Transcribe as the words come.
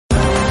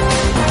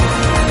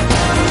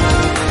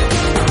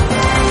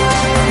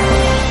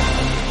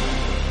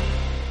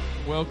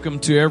Welcome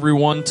to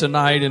everyone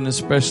tonight, and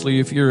especially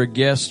if you're a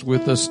guest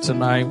with us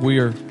tonight. We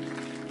are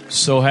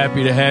so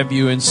happy to have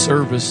you in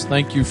service.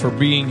 Thank you for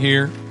being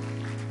here.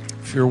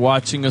 If you're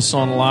watching us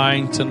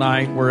online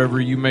tonight, wherever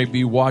you may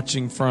be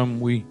watching from,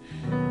 we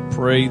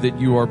pray that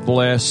you are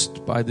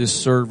blessed by this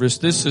service.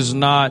 This isn't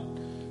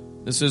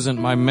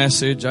my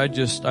message. I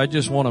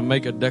just want to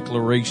make a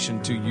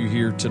declaration to you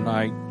here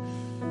tonight.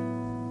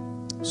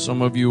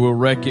 Some of you will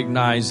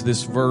recognize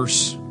this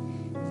verse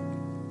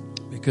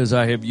because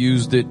I have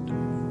used it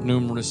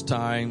numerous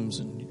times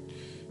in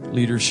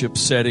leadership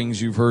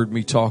settings. You've heard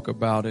me talk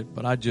about it,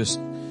 but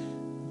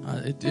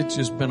it's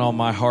just been on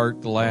my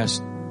heart the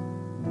last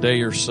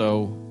day or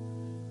so.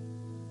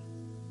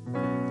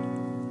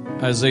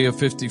 Isaiah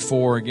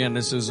 54, again,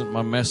 this isn't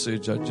my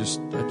message. I just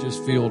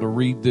feel to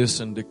read this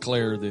and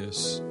declare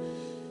this.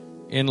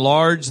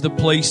 Enlarge the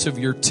place of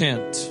your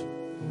tent.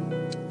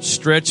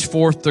 Stretch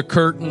forth the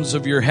curtains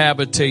of your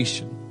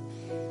habitation.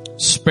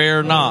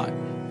 Spare not.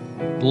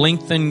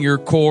 Lengthen your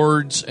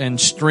cords and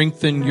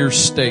strengthen your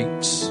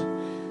stakes.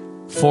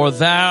 For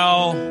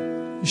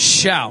thou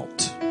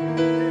shalt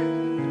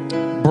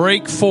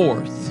break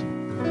forth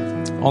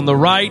on the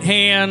right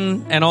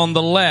hand and on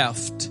the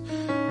left,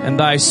 and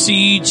thy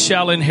seed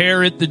shall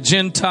inherit the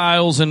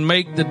Gentiles and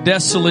make the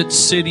desolate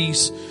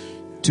cities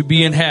to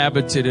be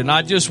inhabited. And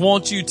I just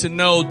want you to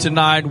know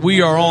tonight,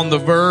 we are on the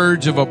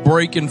verge of a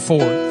breaking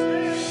forth.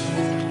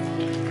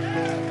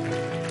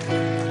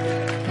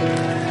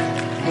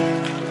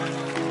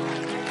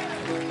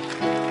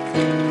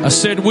 I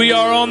said we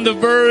are on the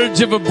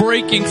verge of a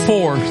breaking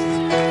forth.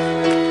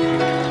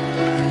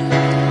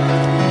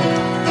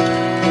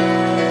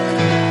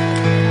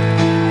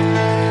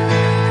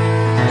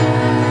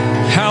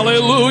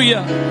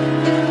 Hallelujah.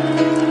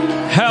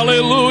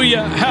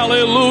 Hallelujah.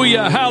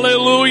 Hallelujah.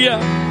 Hallelujah.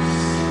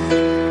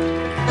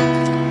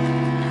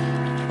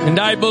 And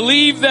I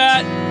believe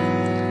that,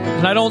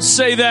 and I don't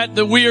say that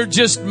we are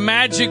just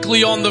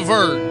magically on the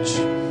verge.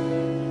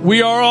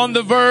 We are on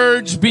the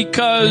verge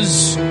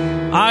because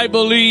I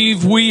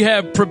believe we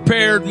have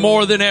prepared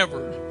more than ever.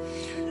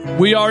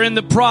 We are in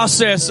the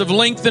process of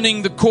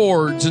lengthening the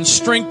cords and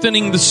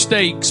strengthening the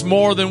stakes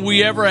more than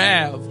we ever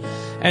have.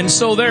 And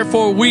so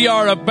therefore we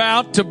are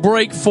about to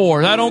break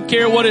forth. I don't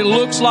care what it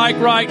looks like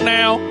right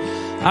now.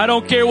 I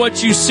don't care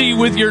what you see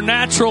with your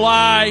natural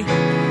eye.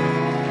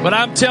 But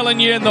I'm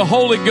telling you, in the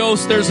Holy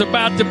Ghost, there's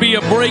about to be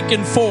a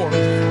breaking forth.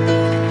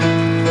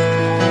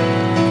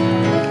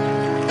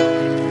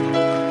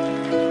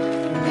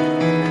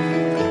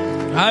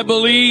 I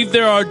believe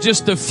there are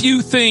just a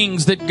few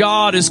things that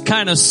God is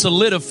kind of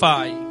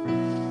solidifying.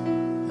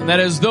 And that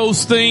as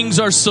those things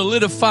are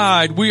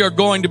solidified, we are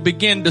going to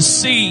begin to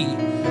see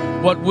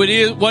what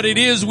it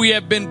is we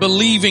have been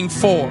believing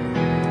for.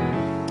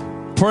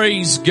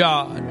 Praise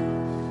God.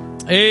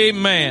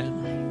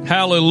 Amen.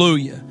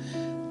 Hallelujah.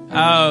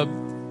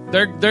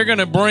 They're going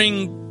to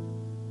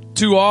bring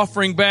 2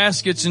 offering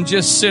baskets and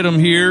just sit them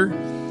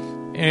here.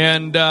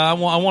 And I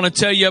want to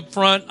tell you up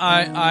front,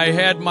 I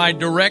had my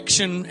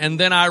direction, and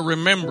then I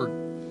remembered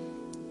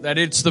that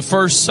it's the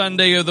first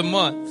Sunday of the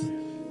month.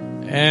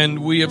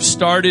 And we have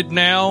started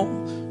now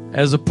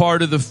as a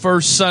part of the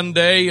first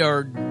Sunday,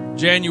 or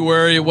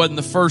January. It wasn't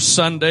the first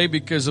Sunday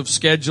because of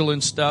schedule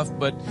and stuff,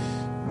 but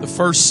the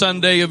first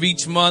Sunday of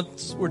each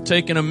month, we're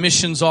taking a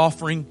missions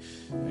offering.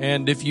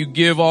 And if you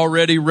give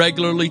already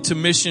regularly to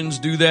missions,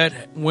 do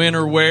that when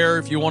or where,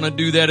 if you want to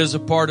do that as a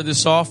part of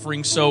this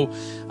offering. So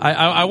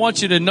I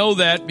want you to know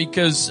that,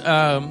 because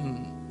I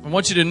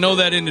want you to know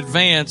that in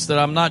advance, that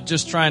I'm not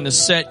just trying to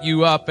set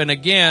you up. And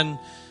again,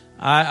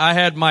 I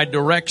had my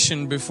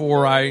direction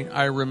before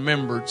I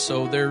remembered.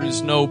 So there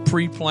is no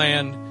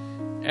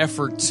pre-planned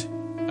effort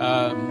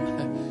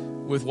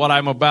with what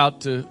I'm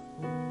about to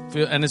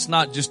feel. And it's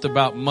not just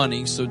about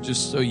money, so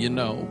just so you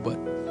know.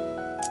 But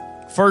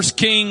 1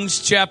 Kings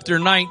chapter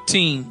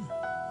 19.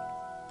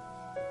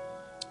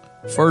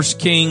 1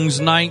 Kings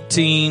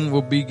 19,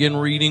 we'll begin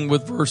reading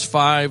with verse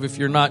 5. If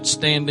you're not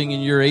standing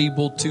and you're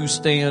able to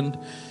stand,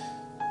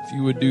 if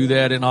you would do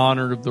that in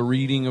honor of the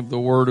reading of the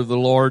word of the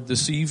Lord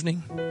this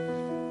evening.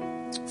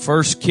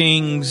 1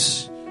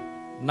 Kings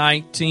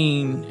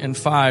 19 and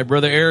 5.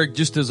 Brother Eric,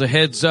 just as a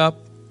heads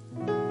up,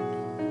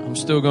 I'm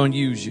still going to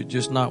use you,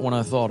 just not when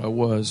I thought I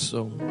was,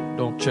 so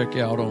don't check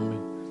out on me.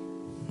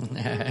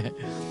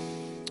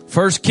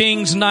 1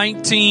 Kings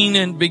 19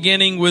 and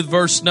beginning with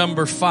verse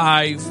number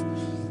 5.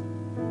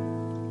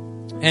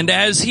 And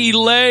as he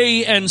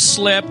lay and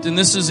slept, and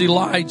this is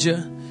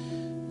Elijah,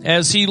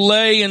 as he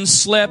lay and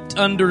slept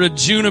under a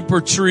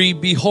juniper tree,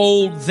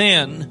 behold,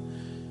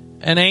 then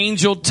an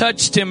angel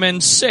touched him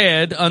and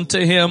said unto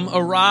him,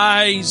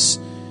 Arise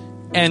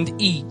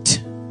and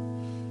eat.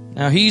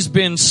 Now he's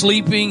been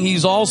sleeping.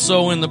 He's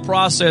also in the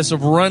process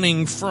of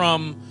running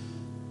from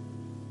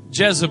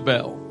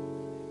Jezebel.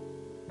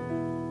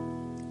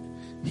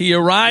 He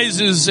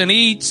arises and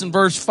eats, and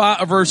verse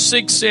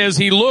 6 says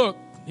he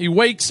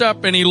wakes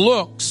up and he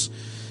looks,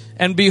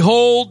 and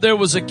behold, there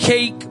was a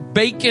cake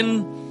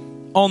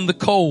baking on the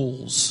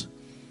coals,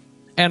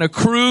 and a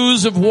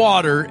cruse of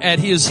water at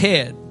his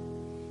head.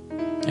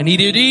 And he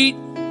did eat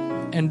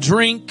and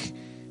drink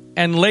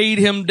and laid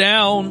him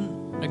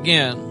down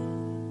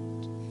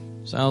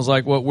again. Sounds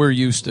like what we're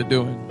used to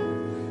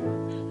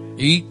doing.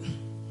 Eat,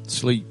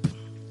 sleep.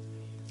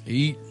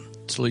 Eat,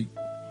 sleep.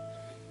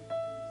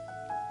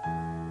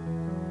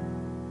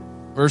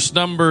 Verse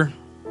number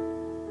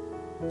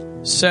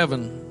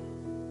 7.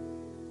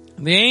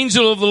 And the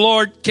angel of the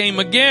Lord came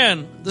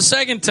again the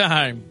second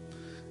time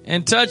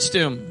and touched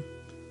him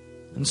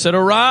and said,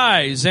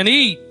 Arise and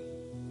eat,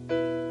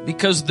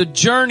 because the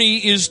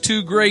journey is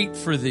too great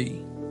for thee.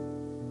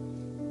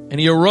 And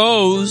he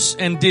arose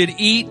and did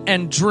eat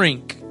and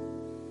drink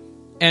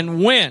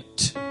and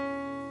went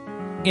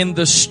in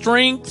the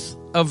strength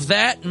of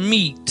that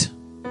meat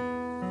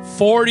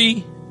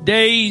 40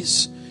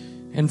 days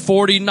and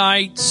 40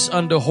 nights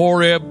unto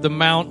Horeb, the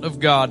mount of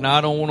God. Now,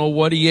 I don't know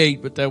what he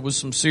ate, but that was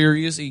some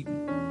serious eating.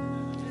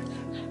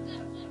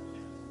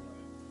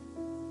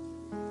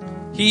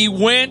 He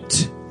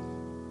went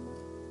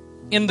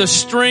in the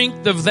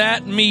strength of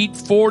that meat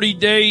 40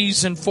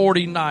 days and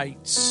 40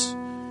 nights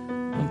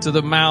unto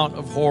the mount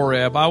of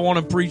Horeb. I want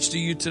to preach to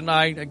you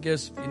tonight. I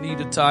guess if you need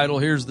a title,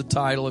 here's the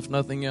title, if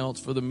nothing else,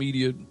 for the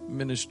media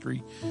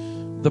ministry.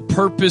 The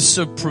purpose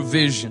of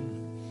provision.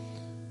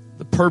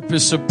 The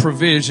purpose of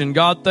provision.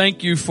 God,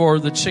 thank you for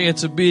the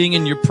chance of being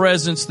in your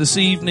presence this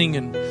evening.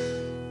 And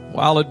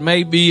while it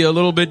may be a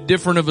little bit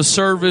different of a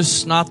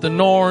service, not the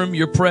norm,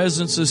 your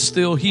presence is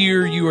still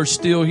here. You are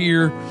still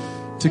here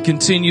to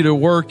continue to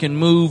work and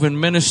move and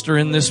minister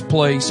in this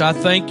place. I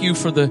thank you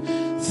for the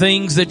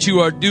things that you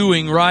are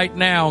doing right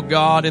now,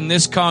 God, in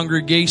this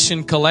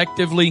congregation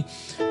collectively.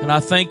 And I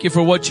thank you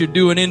for what you're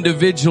doing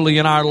individually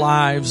in our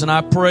lives. And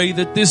I pray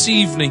that this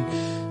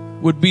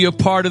evening would be a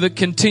part of the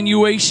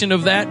continuation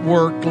of that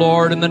work,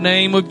 Lord, in the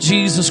name of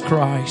Jesus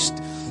Christ.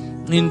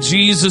 In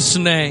Jesus'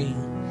 name,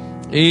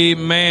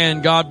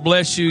 amen. God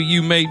bless you.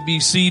 You may be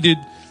seated.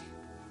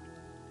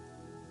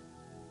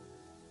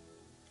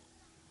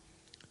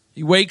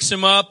 He wakes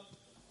him up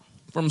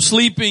from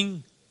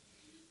sleeping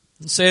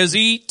and says,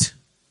 Eat.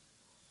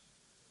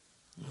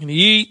 And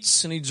he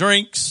eats and he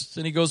drinks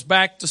and he goes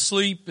back to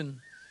sleep. And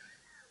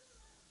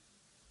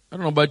I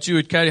don't know about you,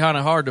 it's kind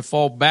of hard to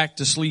fall back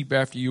to sleep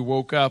after you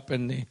woke up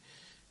and the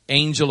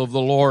angel of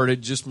the Lord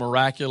had just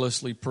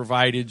miraculously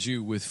provided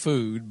you with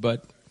food.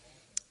 But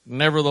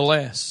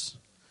nevertheless,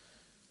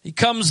 he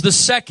comes the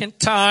second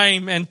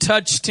time and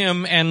touched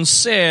him and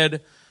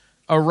said,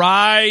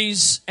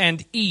 Arise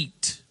and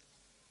eat,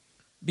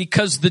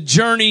 because the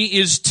journey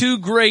is too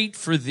great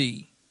for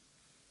thee.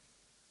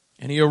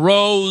 And he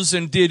arose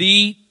and did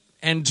eat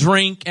and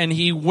drink, and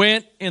he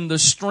went in the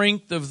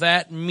strength of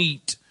that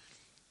meat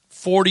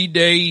 40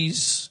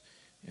 days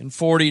and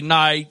 40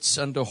 nights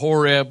unto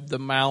Horeb, the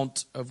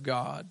mount of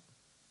God.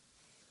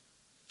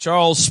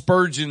 Charles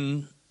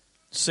Spurgeon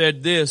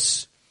said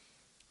this: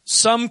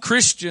 some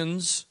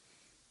Christians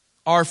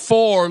are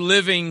for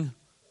living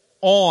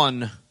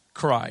on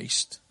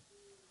Christ,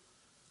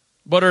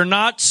 but are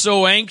not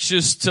so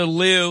anxious to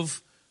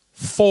live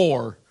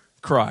for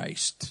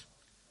Christ.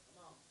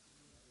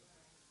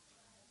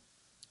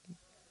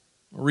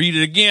 I'll read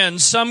it again.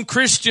 Some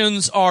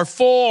Christians are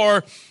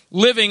for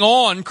living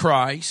on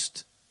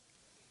Christ,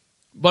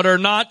 but are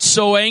not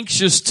so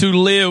anxious to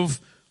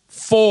live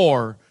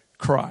for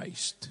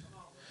Christ.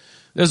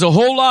 There's a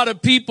whole lot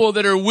of people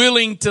that are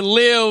willing to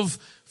live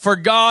for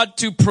God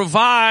to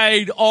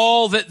provide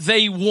all that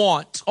they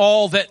want,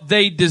 all that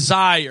they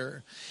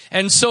desire.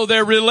 And so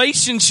their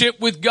relationship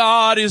with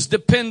God is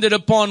dependent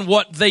upon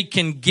what they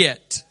can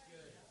get.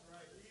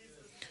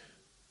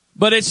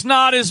 But it's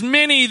not as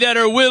many that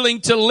are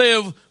willing to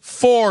live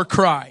for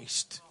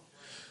Christ.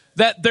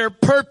 That their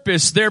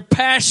purpose, their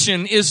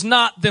passion is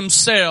not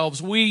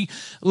themselves. We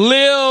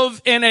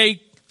live in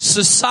a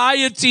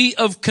society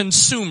of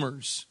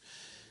consumers.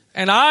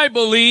 And I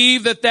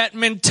believe that that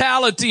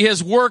mentality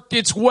has worked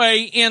its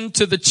way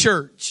into the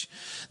church.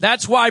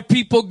 That's why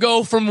people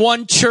go from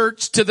one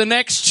church to the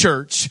next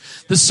church.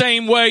 The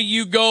same way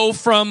you go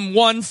from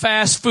one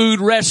fast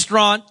food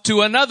restaurant to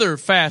another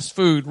fast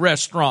food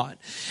restaurant.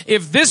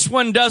 If this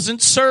one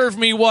doesn't serve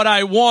me what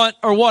I want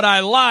or what I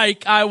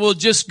like, I will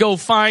just go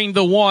find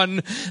the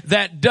one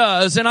that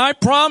does. And I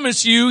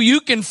promise you,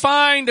 you can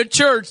find a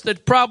church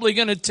that's probably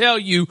going to tell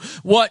you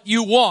what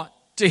you want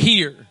to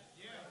hear.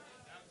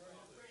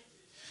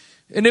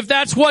 And if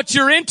that's what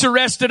you're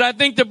interested, I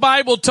think the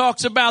Bible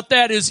talks about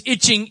that as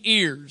itching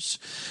ears.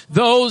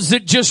 Those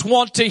that just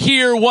want to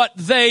hear what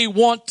they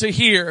want to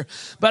hear.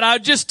 But I'll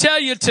just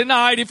tell you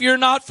tonight, if you're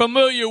not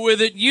familiar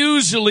with it,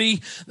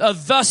 usually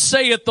thus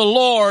saith the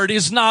Lord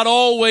is not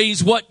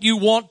always what you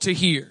want to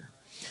hear.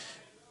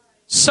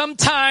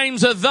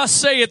 Sometimes thus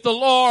saith the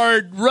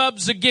Lord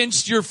rubs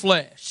against your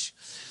flesh.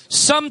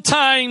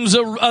 Sometimes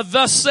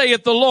thus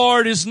saith the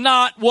Lord is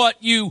not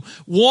what you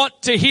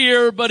want to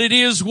hear, but it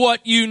is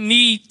what you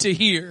need to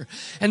hear.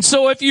 And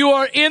so if you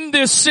are in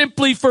this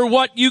simply for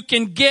what you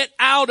can get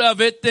out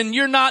of it, then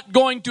you're not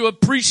going to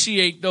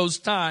appreciate those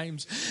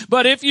times.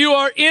 But if you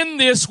are in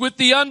this with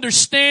the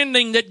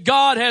understanding that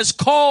God has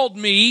called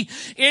me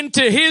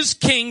into His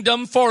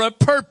kingdom for a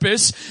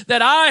purpose,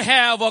 that I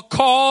have a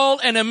call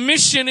and a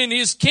mission in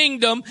His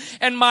kingdom,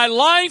 and my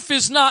life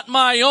is not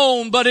my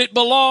own, but it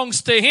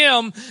belongs to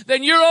Him,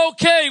 then you're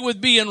okay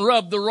with being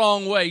rubbed the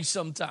wrong way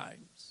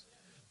sometimes.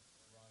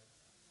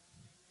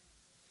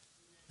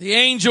 The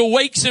angel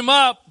wakes him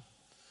up,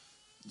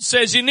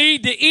 says you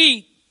need to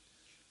eat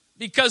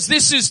because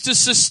this is to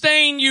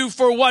sustain you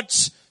for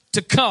what's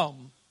to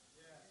come.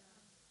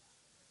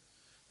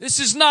 This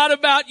is not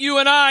about you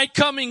and I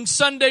coming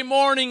Sunday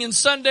morning and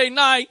Sunday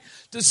night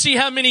to see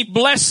how many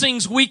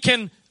blessings we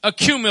can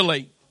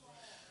accumulate.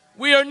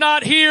 We are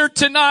not here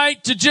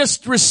tonight to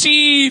just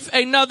receive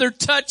another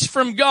touch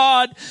from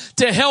God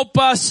to help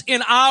us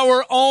in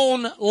our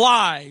own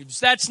lives.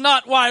 That's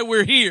not why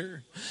we're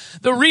here.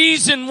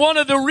 One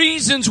of the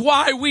reasons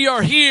why we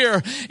are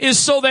here is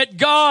so that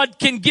God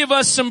can give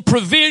us some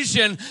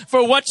provision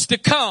for what's to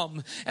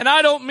come. And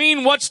I don't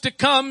mean what's to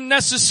come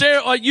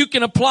necessarily, you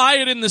can apply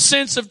it in the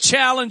sense of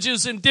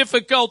challenges and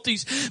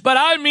difficulties, but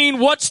I mean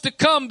what's to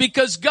come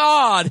because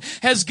God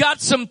has got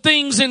some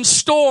things in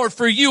store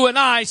for you and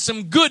I,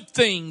 some good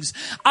things.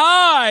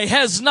 Eye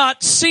has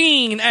not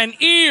seen and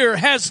ear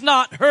has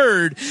not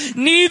heard,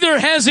 neither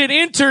has it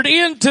entered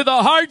into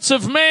the hearts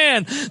of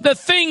man the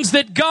things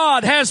that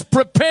God has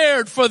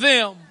prepared for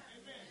them.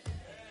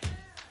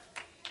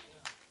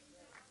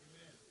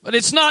 But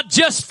it's not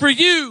just for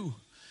you.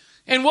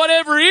 And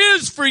whatever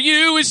is for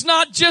you is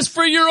not just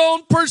for your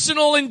own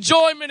personal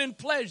enjoyment and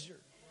pleasure.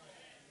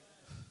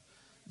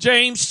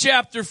 James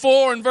chapter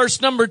 4 and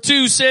verse number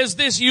 2 says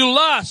this, you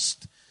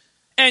lust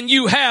and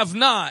you have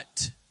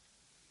not.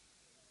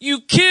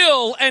 You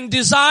kill and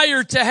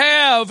desire to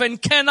have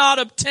and cannot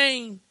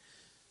obtain.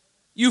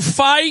 You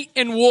fight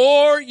and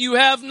war, you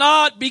have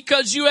not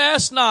because you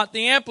ask not.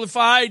 The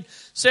Amplified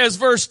says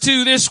verse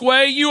 2 this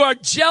way, you are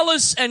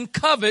jealous and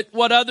covet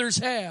what others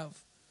have.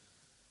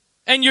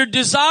 And your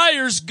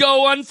desires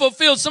go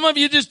unfulfilled. Some of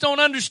you just don't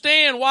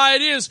understand why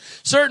it is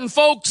certain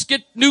folks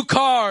get new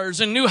cars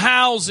and new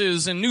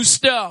houses and new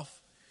stuff.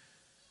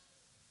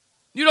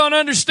 You don't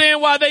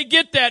understand why they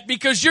get that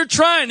because you're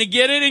trying to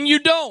get it and you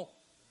don't.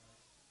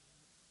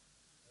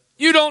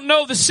 You don't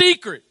know the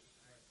secret.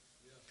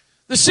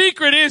 The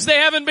secret is they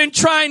haven't been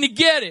trying to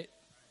get it.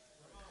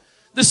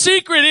 The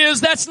secret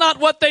is that's not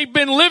what they've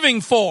been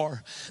living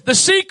for. The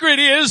secret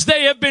is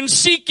they have been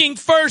seeking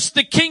first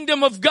the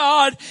kingdom of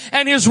God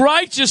and His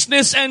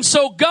righteousness, and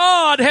so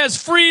God has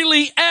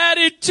freely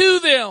added to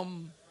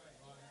them.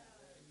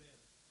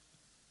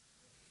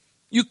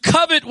 You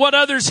covet what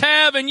others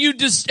have and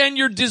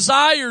your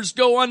desires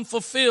go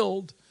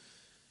unfulfilled.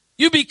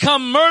 You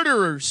become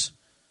murderers.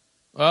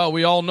 Well,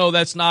 we all know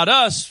that's not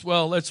us.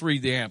 Well, let's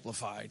read the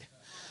Amplified.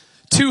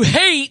 To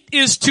hate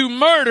is to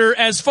murder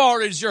as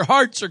far as your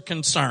hearts are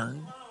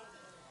concerned.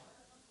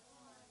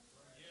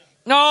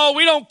 No,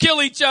 we don't kill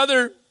each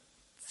other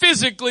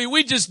physically.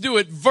 We just do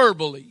it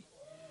verbally.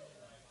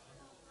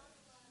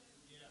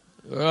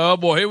 Oh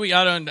boy, here we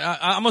I'm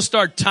going to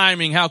start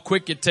timing how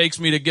quick it takes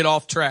me to get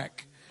off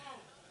track.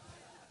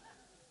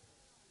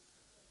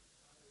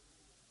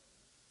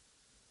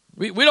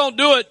 We don't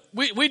do it.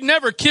 We'd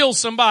never kill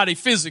somebody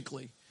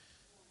physically.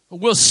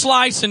 We'll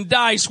slice and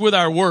dice with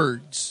our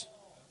words.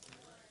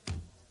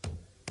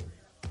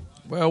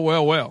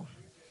 Well.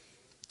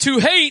 To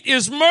hate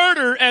is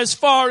murder as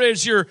far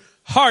as your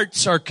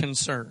hearts are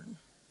concerned.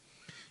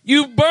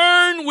 You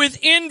burn with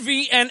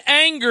envy and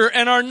anger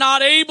and are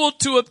not able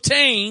to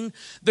obtain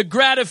the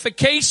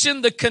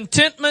gratification, the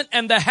contentment,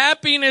 and the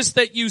happiness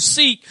that you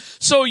seek.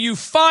 So you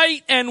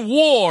fight and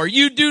war.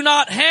 You do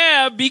not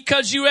have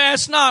because you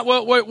ask not.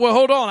 Well,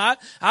 hold on.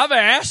 I've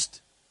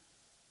asked.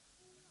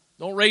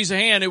 Don't raise a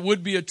hand. It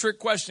would be a trick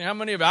question. How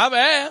many of you? I've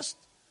asked.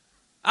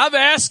 I've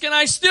asked and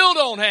I still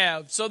don't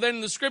have. So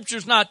then the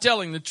scripture's not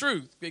telling the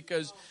truth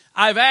because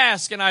I've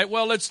asked and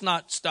let's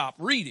not stop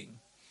reading.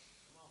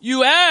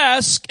 You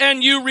ask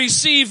and you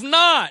receive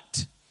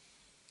not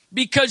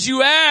because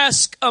you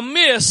ask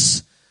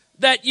amiss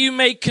that you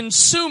may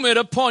consume it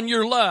upon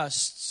your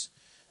lusts.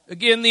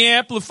 Again, the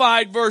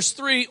Amplified verse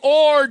 3,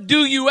 or do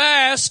you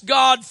ask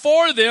God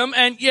for them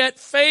and yet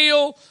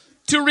fail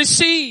to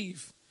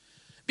receive?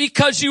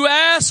 Because you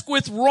ask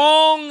with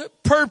wrong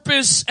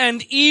purpose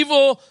and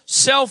evil,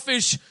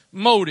 selfish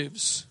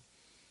motives.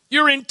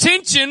 Your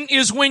intention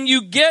is when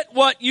you get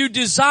what you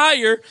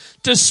desire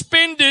to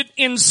spend it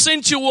in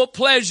sensual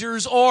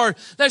pleasures, or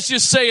let's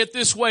just say it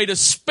this way, to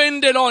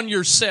spend it on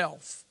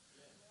yourself.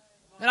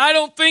 And I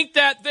don't think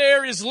that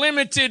there is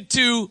limited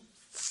to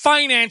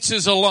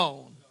finances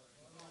alone.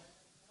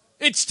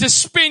 It's to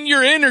spend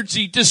your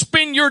energy, to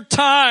spend your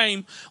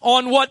time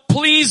on what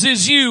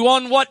pleases you,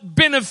 on what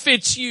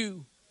benefits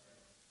you.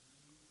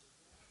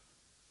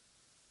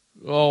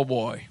 Oh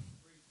boy.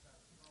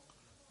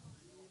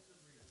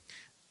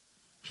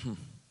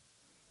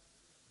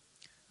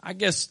 I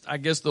guess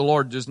the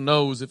Lord just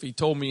knows if he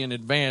told me in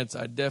advance,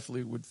 I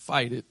definitely would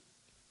fight it.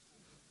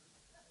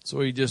 So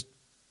he just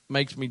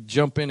makes me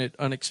jump in it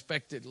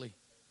unexpectedly.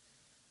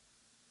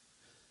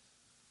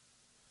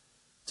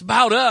 It's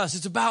about us.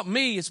 It's about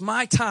me. It's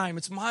my time.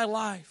 It's my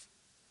life.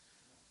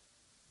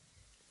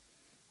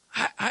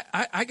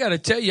 I got to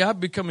tell you, I'm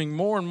becoming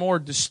more and more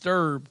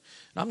disturbed.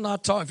 I'm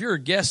not talking. If you're a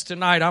guest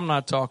tonight, I'm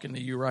not talking to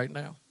you right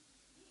now.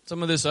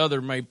 Some of this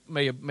other may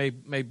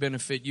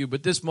benefit you,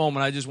 but this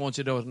moment I just want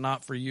you to know it's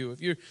not for you.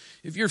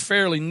 If you're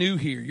fairly new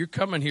here, you're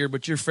coming here,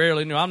 but you're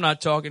fairly new. I'm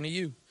not talking to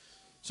you.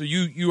 So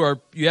you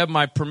have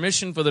my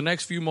permission for the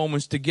next few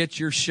moments to get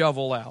your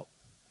shovel out.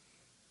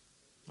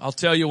 I'll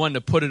tell you when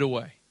to put it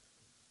away.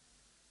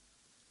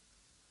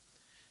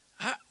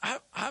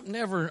 I've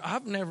never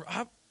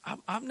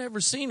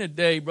seen a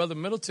day, Brother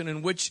Middleton,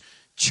 in which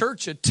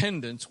church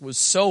attendance was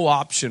so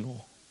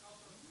optional.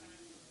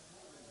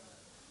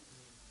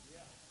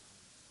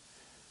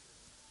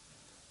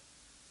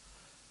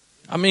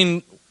 I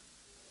mean,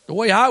 the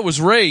way I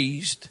was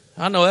raised,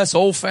 I know that's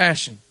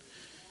old-fashioned.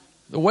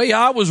 The way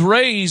I was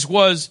raised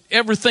was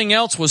everything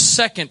else was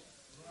second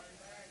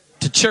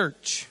to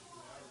church.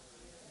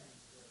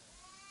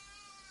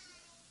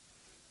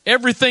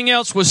 Everything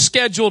else was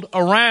scheduled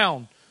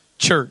around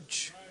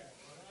church.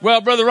 Well,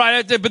 Brother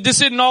Wright, but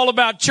this isn't all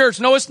about church.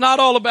 No, it's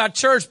not all about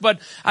church, but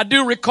I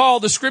do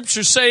recall the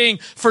scripture saying,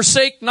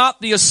 forsake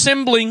not the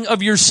assembling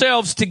of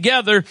yourselves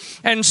together,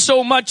 and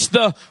so much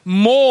the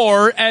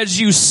more as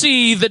you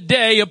see the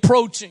day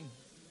approaching.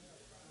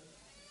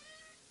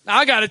 Now,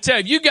 I got to tell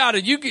you,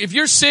 if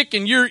you're sick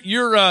and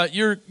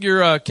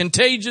you're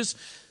contagious,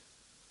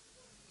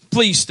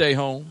 please stay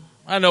home.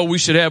 I know we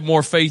should have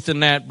more faith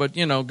in that, but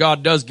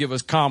God does give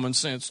us common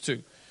sense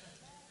too.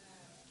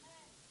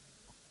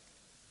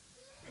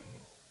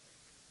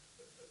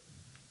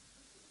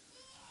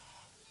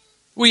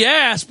 We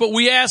ask, but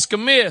we ask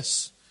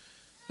amiss.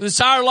 It's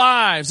our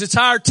lives. It's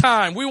our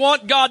time. We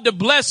want God to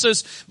bless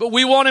us, but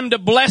we want Him to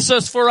bless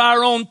us for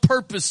our own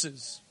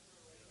purposes.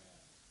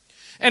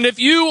 And if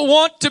you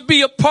want to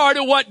be a part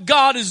of what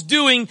God is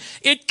doing,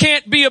 it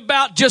can't be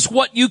about just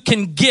what you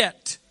can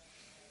get.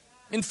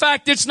 In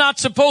fact, it's not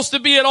supposed to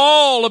be at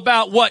all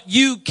about what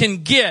you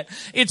can get.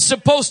 It's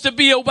supposed to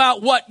be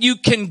about what you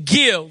can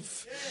give.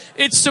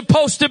 It's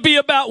supposed to be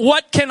about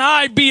what can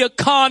I be a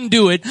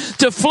conduit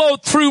to flow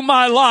through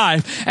my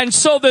life. And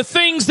so the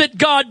things that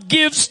God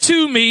gives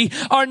to me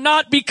are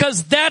not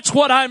because that's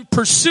what I'm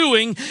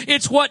pursuing.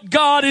 It's what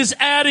God is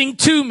adding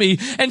to me.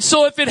 And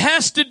so if it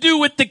has to do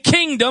with the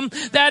kingdom,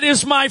 that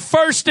is my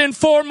first and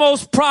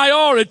foremost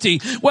priority.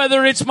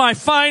 Whether it's my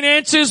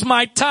finances,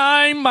 my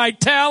time, my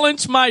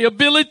talents, my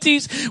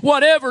abilities,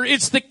 whatever.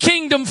 It's the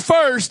kingdom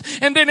first,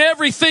 and then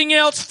everything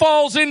else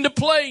falls into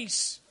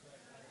place.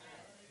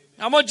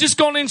 I'm just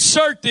going to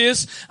insert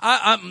this.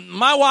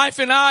 My wife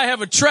and I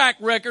have a track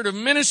record of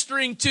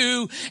ministering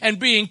to and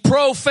being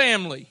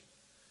pro-family.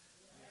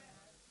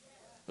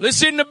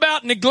 This isn't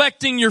about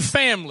neglecting your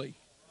family.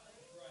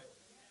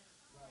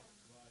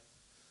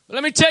 But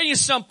let me tell you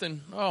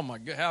something. Oh my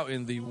God, how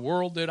in the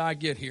world did I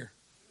get here?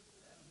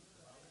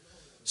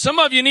 Some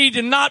of you need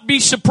to not be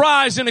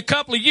surprised in a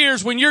couple of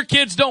years when your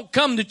kids don't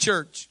come to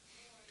church.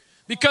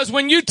 Because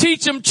when you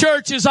teach them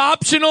church is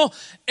optional,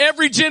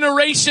 every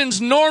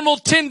generation's normal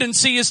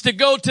tendency is to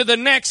go to the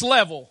next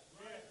level.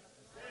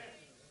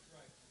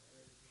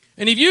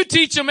 And if you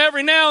teach them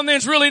every now and then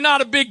it's really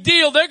not a big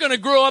deal, they're going to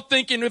grow up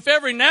thinking if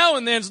every now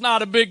and then it's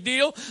not a big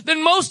deal,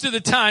 then most of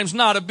the time's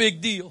not a big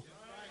deal.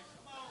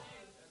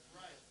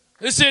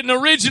 This isn't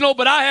original,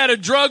 but I had a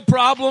drug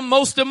problem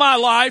most of my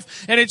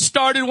life, and it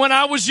started when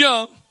I was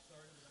young.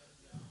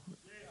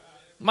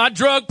 My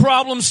drug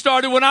problem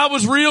started when I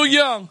was real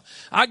young.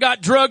 I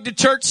got drugged to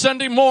church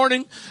Sunday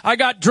morning. I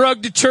got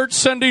drugged to church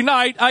Sunday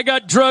night. I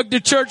got drugged to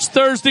church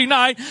Thursday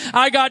night.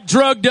 I got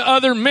drugged to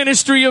other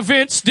ministry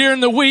events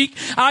during the week.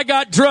 I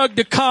got drugged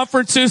to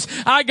conferences.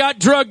 I got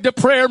drugged to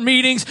prayer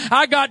meetings.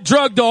 I got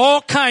drugged to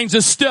all kinds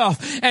of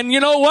stuff. And you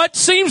know what?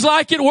 Seems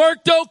like it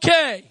worked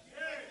okay.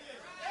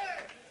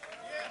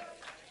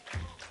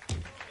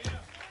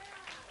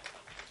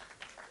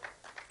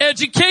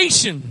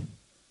 Education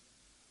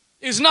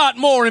is not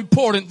more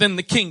important than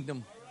the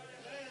kingdom.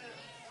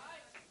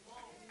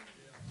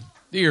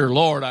 Dear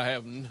Lord, I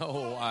have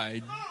no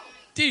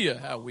idea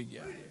how we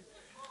got here.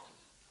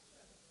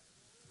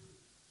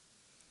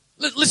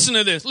 Listen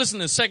to this. Listen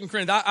to 2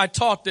 Corinthians. I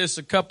taught this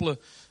a couple of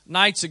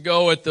nights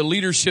ago at the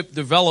leadership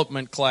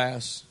development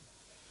class.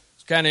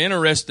 It's kind of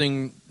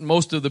interesting.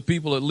 Most of the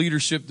people at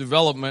leadership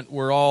development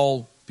were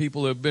all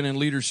people who have been in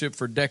leadership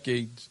for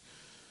decades.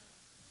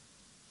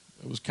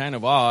 It was kind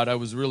of odd. I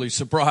was really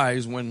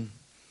surprised when...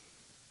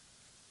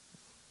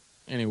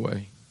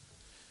 Anyway,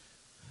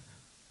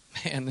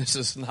 man, this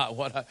is not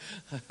what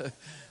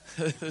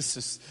this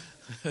is,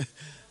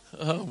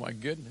 oh my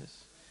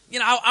goodness.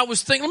 I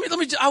was thinking,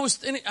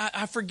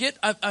 I forget,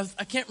 I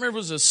can't remember if it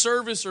was a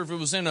service or if it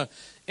was I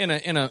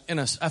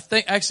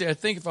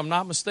think if I'm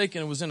not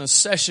mistaken, it was in a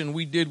session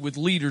we did with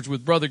leaders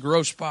with Brother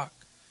Grossbach.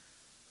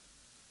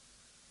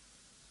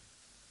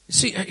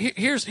 See,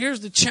 here's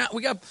the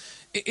challenge.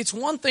 It's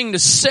one thing to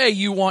say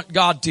you want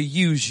God to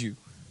use you.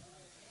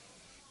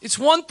 It's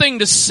one thing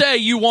to say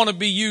you want to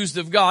be used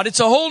of God.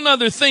 It's a whole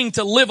nother thing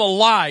to live a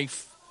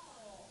life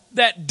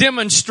that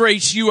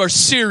demonstrates you are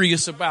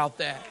serious about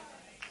that.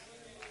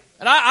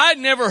 And I'd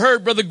never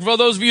heard, for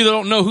those of you that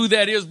don't know who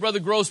that is,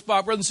 Brother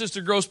and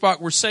Sister Grossbach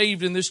were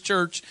saved in this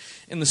church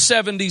in the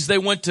 70s.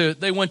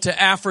 They went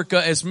to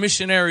Africa as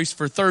missionaries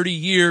for 30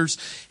 years,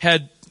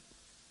 had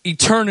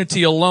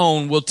eternity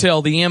alone will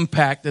tell the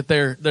impact that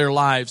their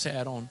lives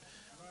had on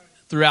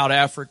throughout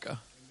Africa.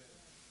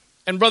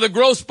 And Brother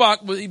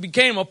Grossbach, he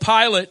became a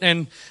pilot,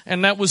 and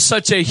that was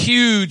such a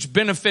huge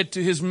benefit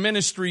to his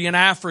ministry in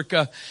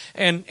Africa.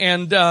 And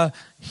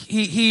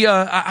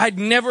I'd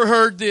never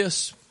heard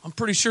this. I'm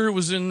pretty sure it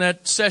was in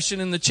that session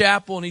in the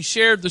chapel, and he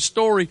shared the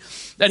story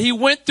that he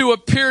went through a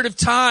period of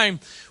time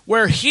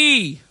where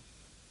he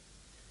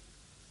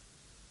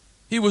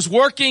was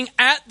working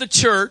at the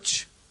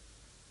church,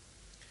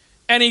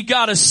 and he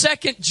got a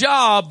second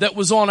job that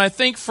was on, I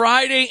think,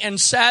 Friday and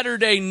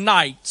Saturday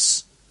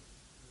nights,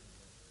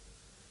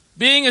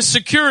 being a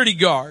security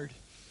guard.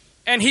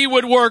 And he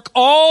would work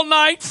all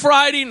night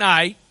Friday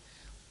night,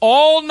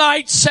 all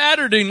night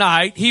Saturday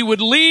night. He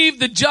would leave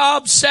the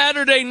job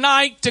Saturday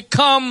night to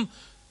come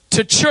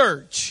to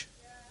church,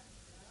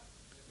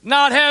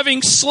 not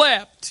having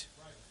slept.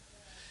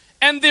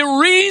 And the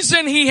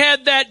reason he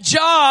had that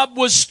job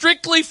was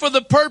strictly for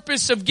the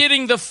purpose of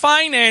getting the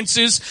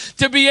finances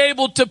to be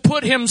able to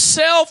put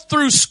himself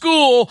through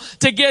school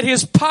to get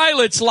his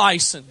pilot's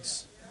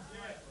license.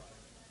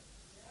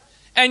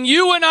 And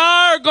you and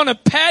I are going to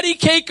patty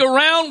cake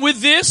around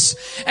with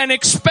this and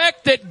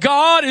expect that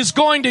God is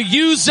going to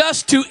use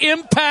us to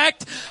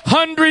impact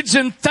hundreds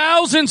and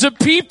thousands of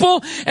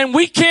people, and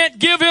we can't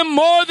give Him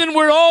more than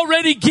we're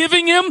already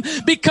giving Him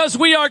because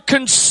we are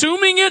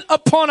consuming it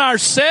upon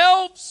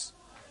ourselves.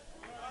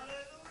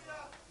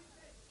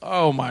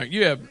 Oh my,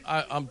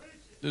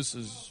 this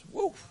is,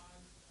 woo.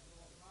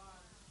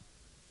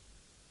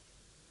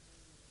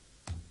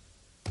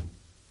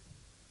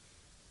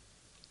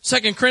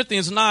 Second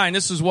Corinthians 9,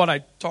 this is what I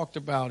talked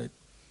about at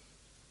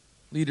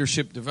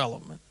leadership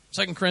development.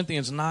 2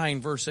 Corinthians 9,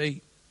 verse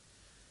 8.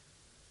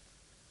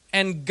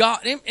 And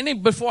God,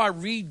 and before I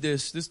read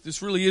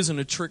this really isn't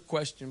a trick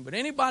question, but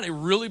anybody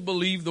really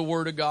believe the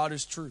Word of God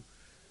is true?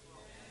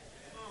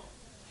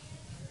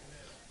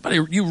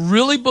 But you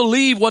really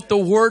believe what the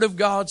Word of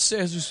God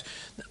says?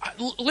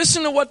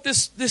 Listen to what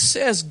this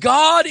says.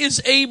 God is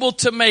able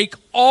to make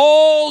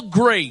all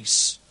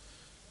grace.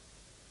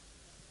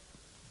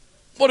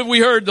 What have we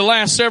heard the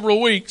last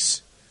several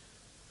weeks?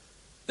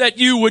 That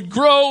you would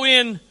grow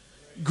in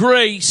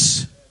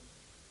grace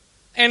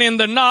and in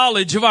the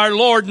knowledge of our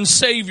Lord and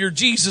Savior,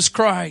 Jesus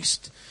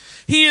Christ.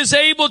 He is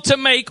able to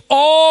make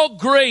all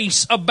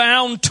grace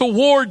abound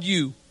toward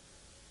you,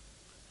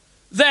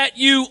 that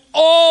you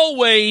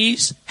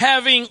always,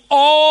 having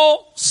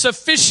all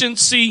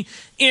sufficiency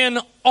in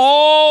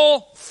all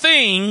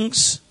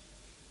things.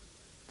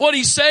 What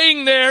he's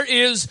saying there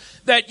is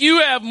that you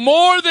have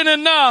more than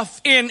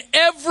enough in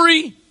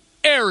every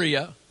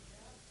area.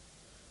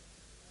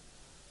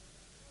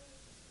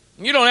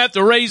 You don't have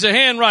to raise a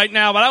hand right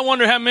now, but I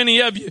wonder how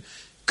many of you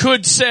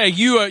could say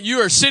you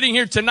are sitting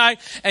here tonight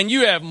and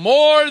you have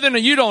more than,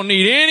 you don't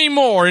need any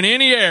more in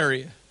any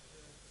area.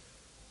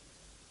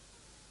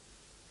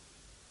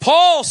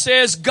 Paul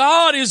says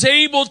God is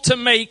able to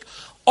make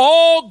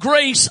all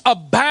grace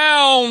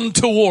abound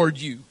toward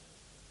you,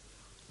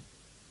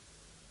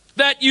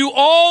 that you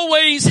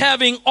always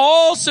having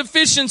all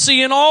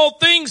sufficiency in all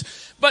things.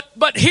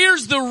 But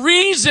here's the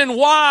reason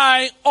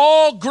why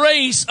all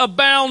grace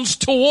abounds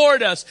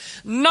toward us.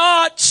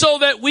 Not so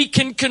that we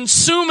can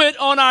consume it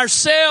on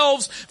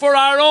ourselves for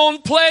our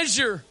own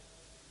pleasure,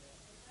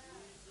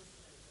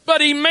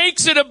 but He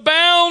makes it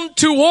abound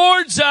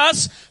towards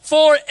us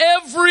for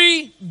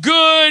every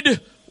good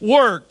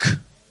work.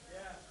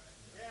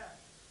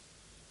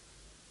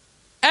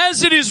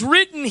 As it is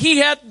written, He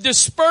hath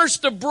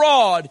dispersed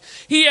abroad.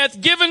 He hath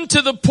given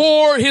to the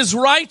poor. His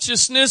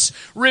righteousness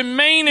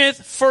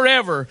remaineth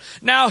forever.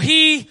 Now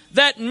He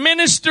that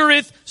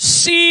ministereth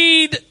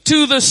seed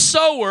to the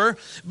sower,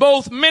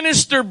 both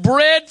minister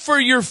bread for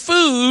your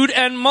food,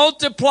 and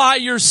multiply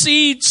your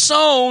seed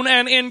sown,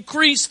 and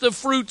increase the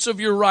fruits of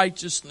your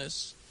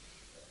righteousness.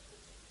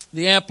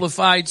 The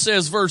Amplified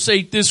says, verse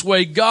 8 this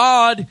way: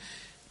 God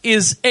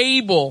is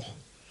able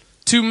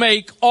to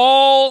make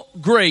all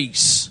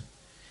grace,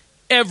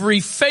 every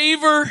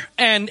favor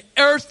and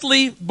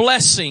earthly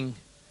blessing.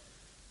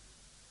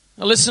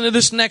 Now listen to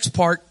this next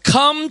part.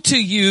 Come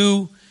to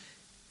you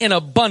in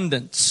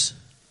abundance.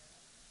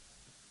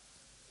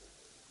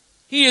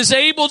 He is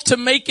able to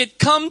make it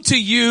come to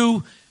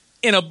you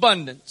in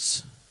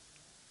abundance.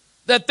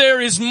 That there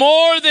is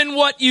more than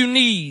what you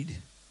need.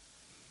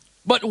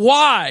 But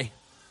why?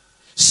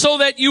 So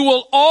that you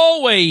will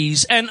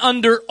always and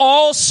under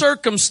all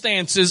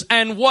circumstances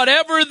and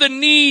whatever the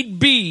need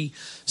be,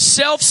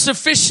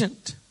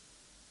 self-sufficient.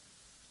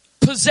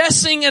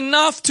 possessing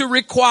enough to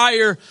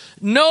require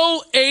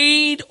no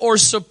aid or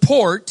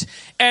support,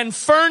 and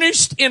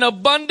furnished in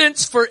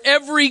abundance for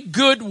every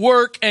good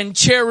work and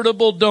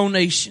charitable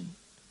donation.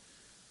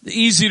 The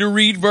easy to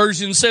read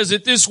version says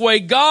it this way: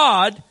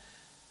 God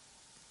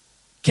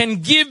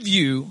can give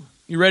you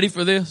ready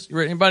for this? You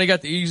ready? Anybody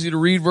got the easy to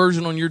read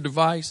version on your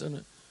device?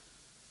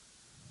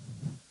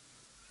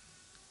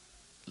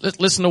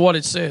 Listen to what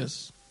it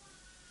says.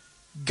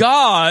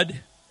 God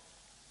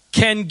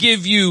can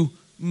give you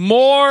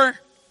more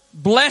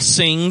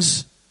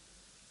blessings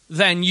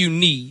than you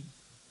need.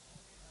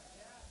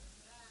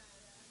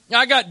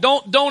 Now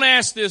don't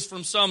ask this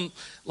from some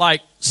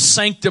like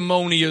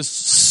sanctimonious,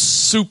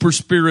 super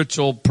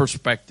spiritual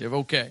perspective,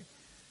 okay?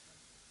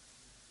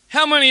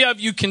 How many of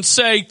you can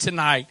say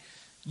tonight,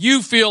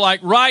 you feel like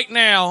right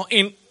now,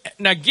 and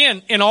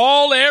again, in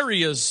all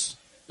areas,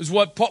 is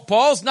what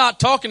Paul's not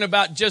talking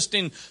about just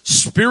in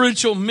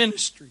spiritual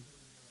ministry.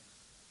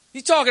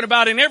 He's talking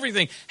about in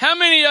everything. How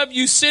many of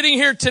you sitting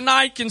here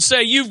tonight can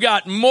say you've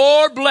got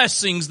more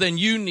blessings than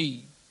you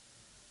need?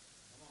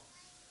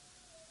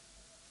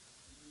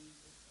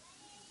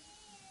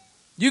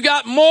 You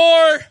got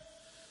more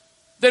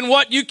than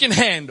what you can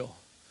handle.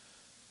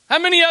 How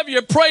many of you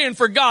are praying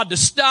for God to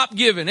stop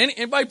giving?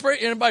 Anybody pray?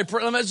 Anybody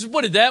pray? Let me just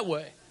put it that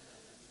way.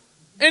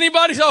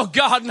 Anybody? Oh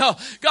God, no.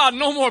 God,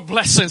 no more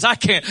blessings. I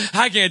can't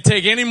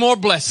take any more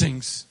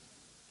blessings.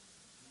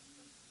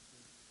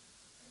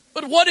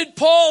 But what did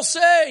Paul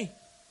say?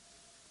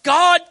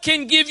 God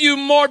can give you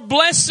more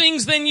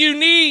blessings than you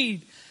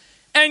need.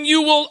 And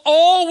you will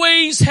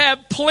always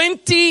have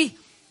plenty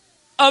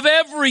of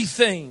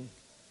everything.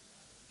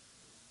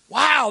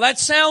 Wow, that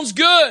sounds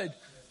good.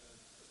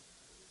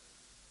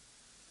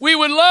 We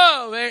would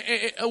love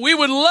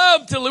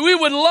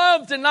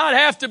to not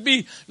have to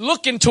be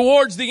looking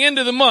towards the end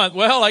of the month.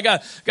 Well, I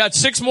got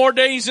 6 more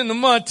days in the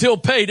month till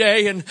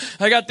payday, and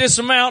I got this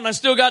amount, and I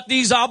still got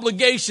these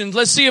obligations.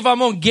 Let's see if I'm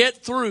going to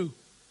get through.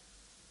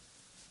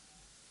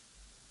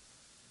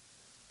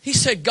 He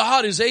said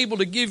God is able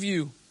to give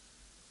you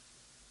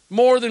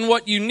more than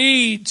what you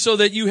need so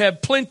that you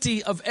have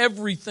plenty of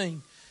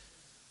everything.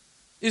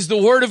 Is the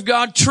Word of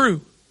God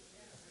true?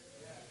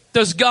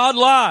 Does God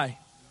lie?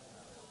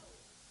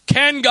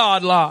 Can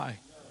God lie?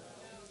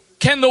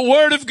 Can the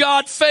Word of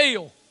God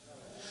fail?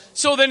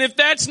 So then if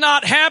that's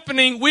not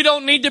happening, we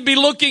don't need to be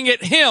looking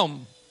at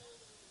Him.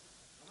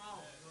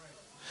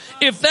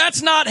 If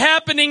that's not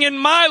happening in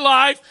my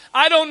life,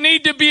 I don't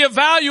need to be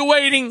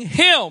evaluating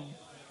Him.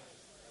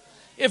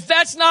 If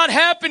that's not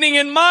happening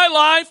in my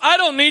life, I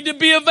don't need to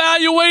be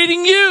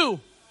evaluating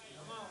you.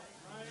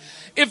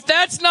 If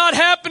that's not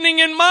happening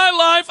in my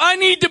life, I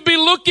need to be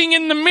looking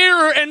in the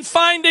mirror and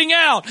finding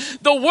out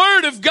the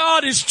Word of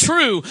God is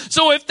true.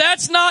 So if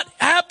that's not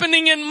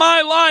happening in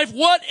my life,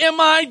 what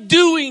am I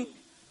doing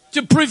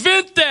to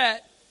prevent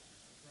that?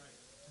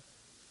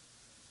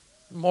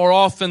 More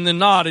often than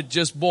not, it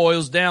just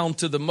boils down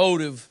to the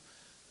motive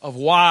of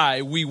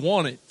why we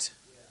want it.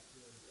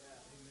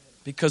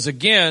 Because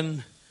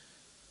again,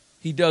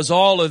 He does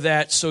all of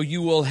that so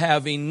you will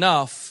have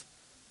enough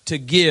to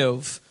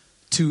give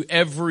to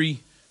every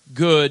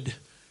good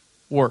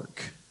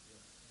work.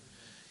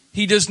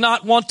 He does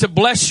not want to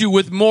bless you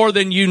with more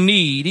than you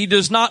need. He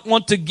does not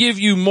want to give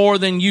you more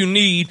than you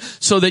need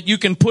so that you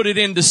can put it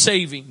into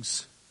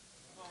savings.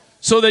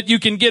 So that you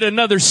can get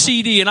another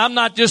CD. And I'm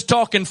not just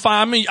talking,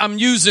 I'm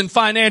using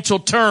financial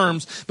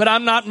terms, but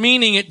I'm not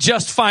meaning it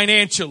just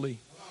financially.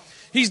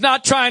 He's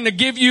not trying to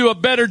give you a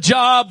better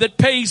job that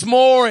pays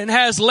more and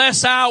has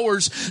less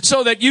hours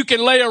so that you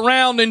can lay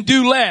around and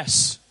do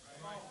less.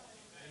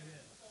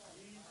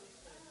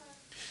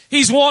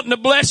 He's wanting to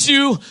bless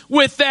you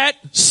with that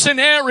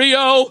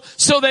scenario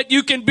so that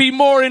you can be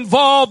more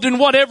involved in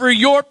whatever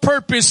your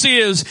purpose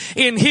is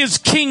in His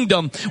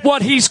kingdom,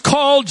 what He's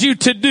called you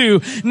to do,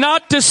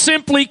 not to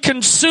simply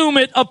consume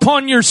it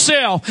upon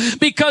yourself,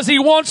 because He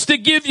wants to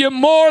give you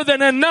more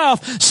than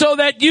enough so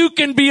that you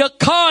can be a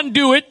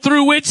conduit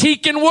through which He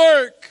can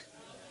work.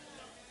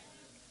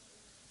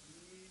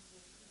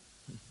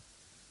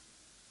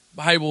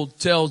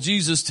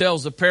 Jesus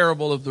tells the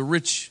parable of the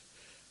rich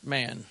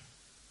man.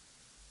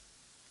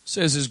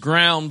 Says his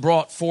ground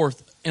brought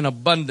forth in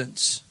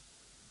abundance.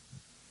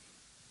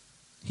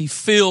 He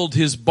filled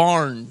his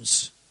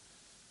barns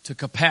to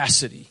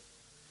capacity.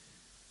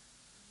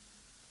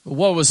 But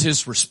what was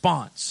his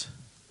response?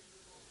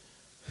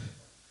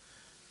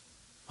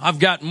 I've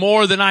got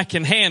more than I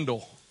can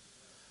handle.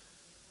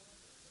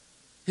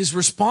 His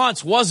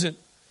response wasn't,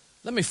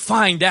 let me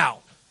find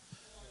out.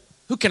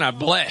 Who can I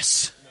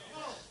bless?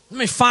 Let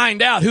me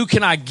find out who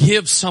can I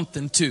give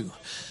something to.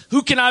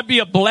 Who can I be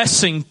a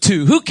blessing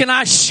to? Who can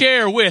I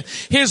share with?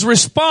 His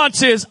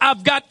response is,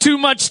 I've got too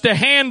much to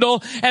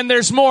handle and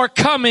there's more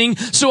coming,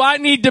 so I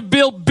need to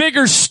build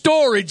bigger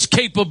storage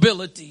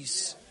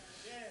capabilities.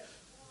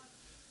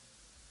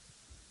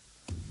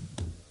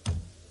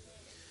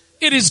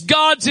 It is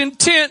God's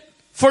intent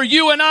for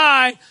you and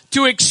I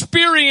to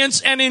experience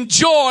and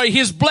enjoy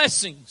His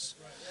blessings.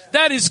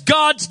 That is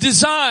God's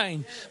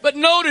design. But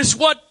notice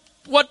what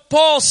what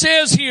Paul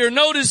says here.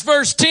 Notice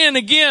verse 10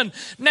 again.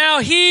 Now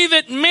he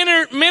that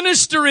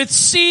ministereth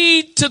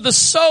seed to the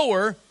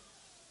sower,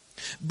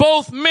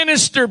 both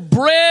minister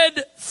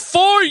bread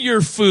for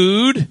your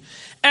food,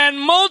 and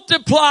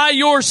multiply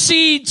your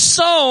seed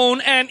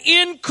sown, and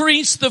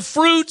increase the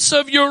fruits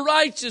of your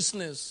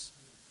righteousness.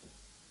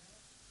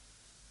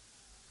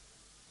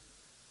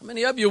 How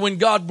many of you, when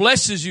God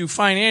blesses you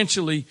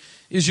financially,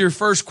 is your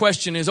first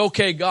question is,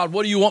 okay, God,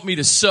 what do you want me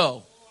to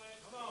sow?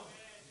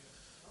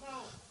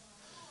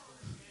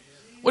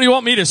 What do you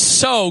want me to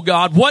sow,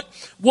 God?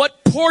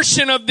 What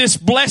portion of this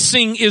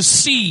blessing is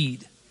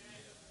seed?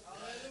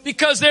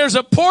 Because there's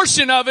a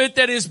portion of it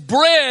that is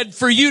bread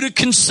for you to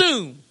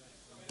consume.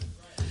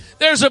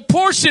 There's a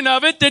portion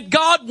of it that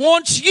God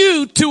wants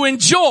you to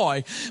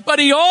enjoy. But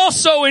He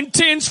also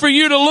intends for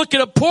you to look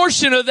at a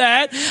portion of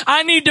that.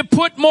 I need to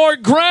put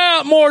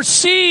more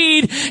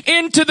seed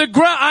into the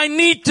ground. I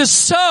need to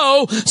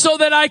sow so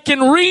that I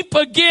can reap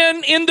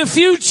again in the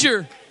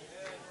future.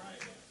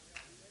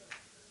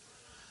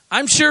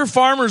 I'm sure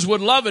farmers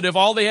would love it if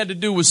all they had to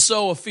do was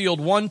sow a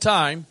field one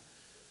time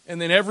and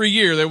then every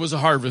year there was a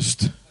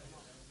harvest.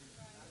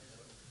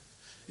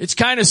 It's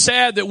kind of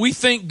sad that we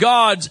think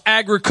God's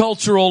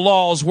agricultural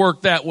laws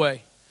work that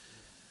way.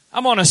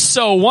 I'm going to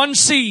sow one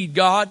seed,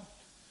 God,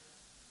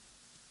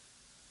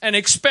 and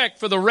expect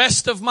for the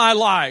rest of my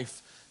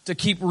life to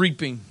keep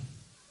reaping.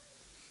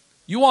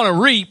 You want to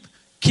reap,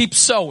 keep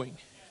sowing.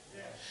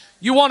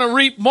 You want to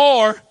reap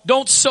more,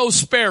 don't sow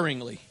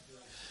sparingly.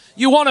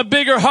 You want a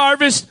bigger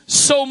harvest,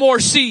 sow more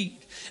seed.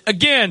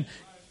 Again,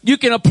 you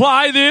can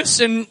apply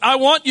this, and I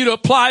want you to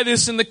apply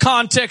this in the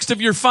context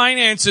of your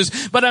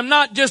finances. But I'm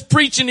not just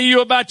preaching to you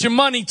about your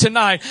money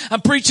tonight.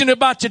 I'm preaching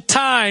about your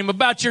time,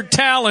 about your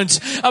talents,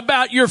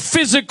 about your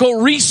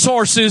physical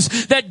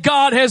resources that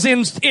God has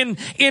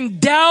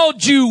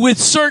endowed you with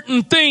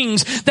certain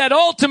things, that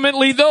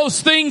ultimately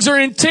those things are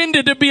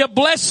intended to be a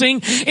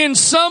blessing in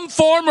some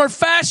form or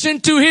fashion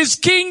to His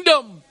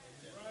kingdom.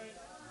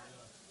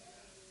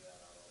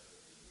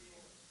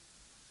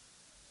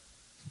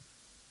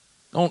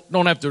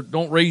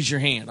 Don't raise your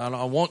hand. I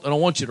don't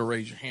want you to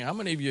raise your hand. How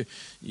many of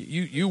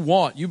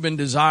you've been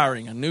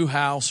desiring a new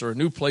house or a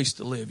new place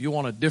to live? You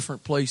want a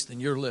different place than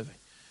you're living.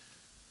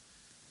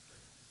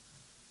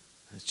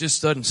 It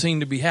just doesn't seem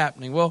to be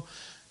happening. Well,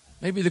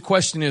 maybe the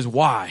question is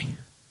why?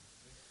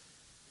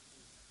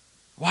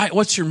 Why?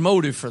 What's your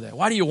motive for that?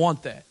 Why do you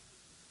want that?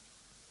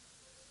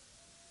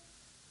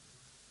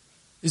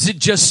 Is it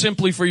just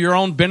simply for your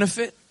own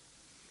benefit?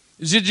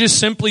 Is it just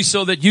simply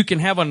so that you can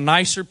have a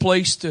nicer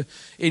place to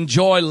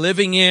enjoy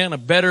living in, a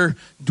better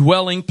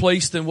dwelling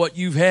place than what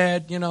you've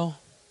had, you know?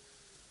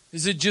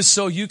 Is it just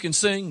so you can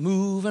sing,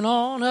 moving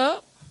on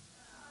up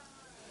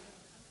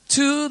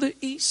to the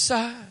east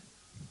side,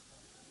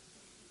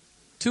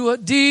 to a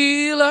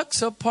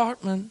deluxe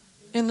apartment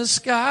in the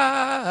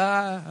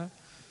sky,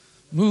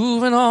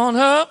 moving on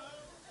up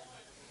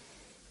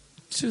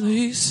to the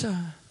east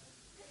side.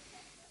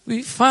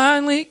 We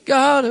finally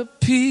got a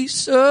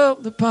piece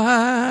of the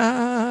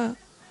pie.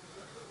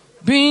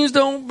 Beans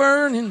don't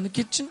burn in the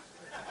kitchen.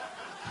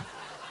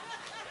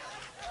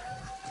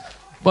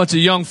 Bunch of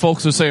young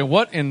folks are saying,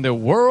 what in the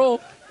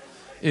world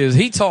is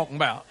he talking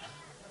about?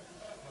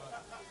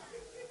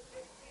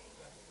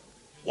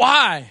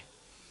 Why?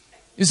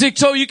 Is it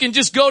so you can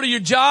just go to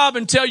your job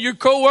and tell your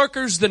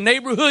coworkers the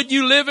neighborhood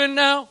you live in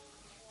now?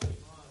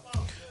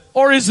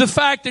 Or is the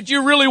fact that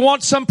you really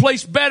want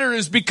someplace better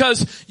is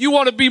because you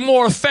want to be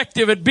more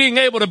effective at being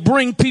able to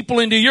bring people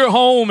into your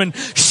home and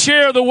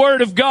share the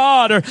Word of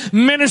God, or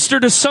minister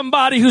to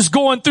somebody who's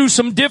going through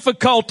some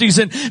difficulties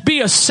and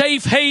be a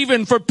safe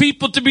haven for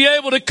people to be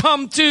able to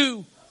come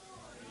to?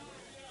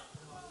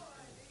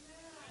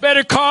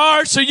 Better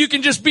car so you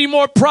can just be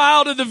more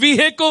proud of the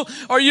vehicle?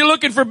 Or are you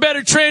looking for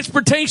better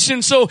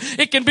transportation so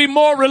it can be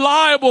more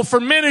reliable for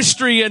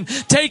ministry and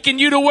taking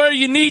you to where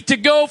you need to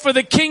go for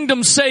the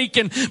kingdom's sake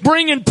and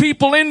bringing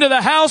people into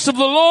the house of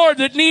the Lord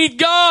that need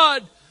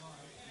God?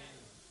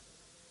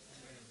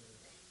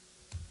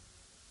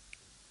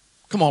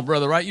 Come on,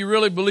 brother, right? You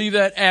really believe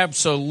that?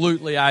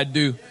 Absolutely, I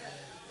do.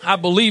 I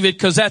believe it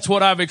because that's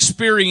what I've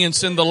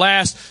experienced in the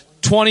last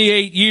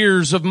 28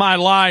 years of my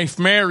life,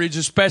 marriage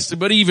especially,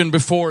 but even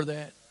before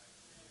that.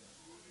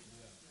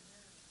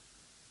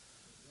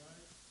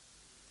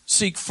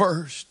 Seek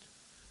first.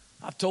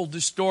 I've told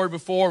this story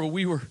before, but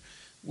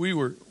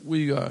we'd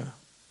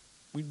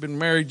been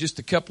married just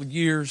a couple of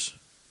years.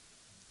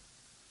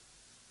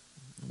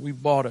 We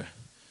bought a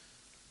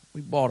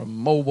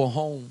mobile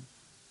home.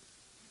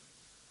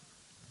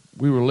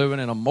 We were living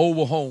in a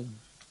mobile home,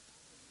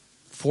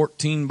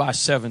 14 by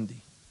 70.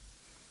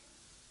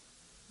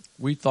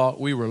 We thought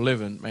we were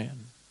living,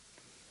 man,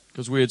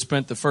 because we had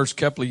spent the first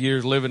couple of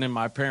years living in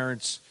my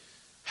parents'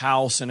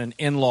 house in an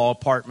in-law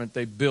apartment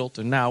they built,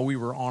 and now we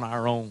were on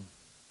our own.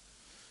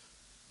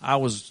 I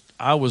was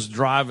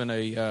driving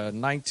a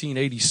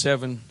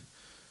 1987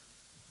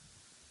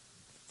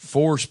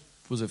 4 or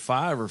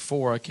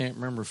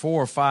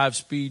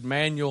 5-speed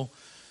manual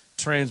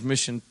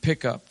transmission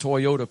pickup,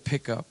 Toyota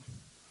pickup.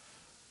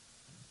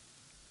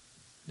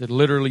 that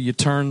literally you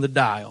turn the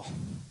dial.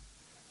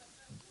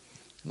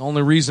 The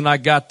only reason I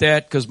got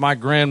that because my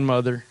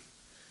grandmother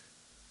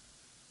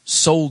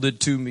sold it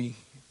to me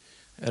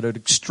at an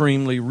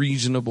extremely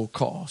reasonable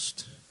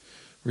cost.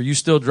 Were you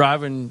still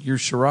driving your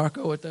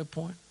Scirocco at that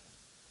point?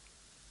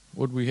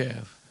 What'd we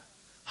have?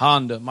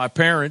 Honda. My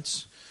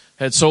parents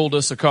had sold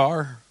us a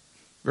car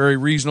very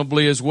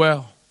reasonably as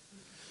well.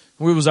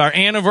 It was our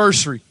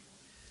anniversary.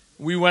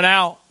 We went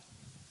out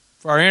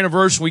for our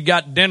anniversary. We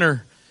got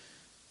dinner.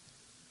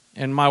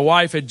 And my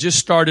wife had just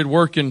started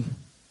working,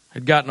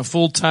 had gotten a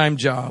full-time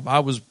job. I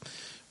was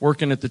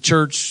working at the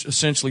church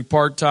essentially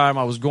part-time.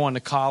 I was going to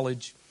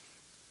college.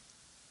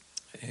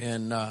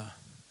 And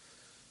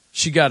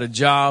she got a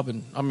job.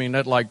 And I mean,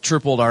 that like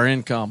tripled our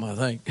income, I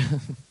think.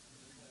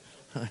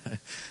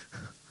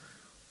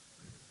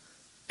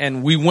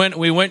 And we went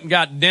and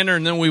got dinner,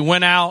 and then we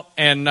went out,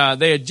 and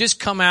they had just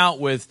come out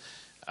with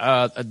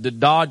the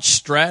Dodge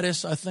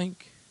Stratus, I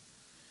think.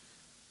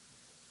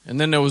 And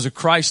then there was a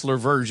Chrysler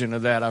version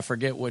of that. I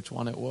forget which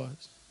one it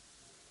was.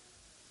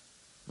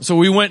 So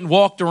we went and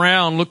walked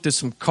around, looked at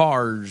some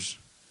cars.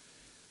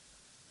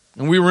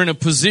 And we were in a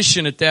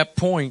position at that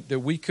point that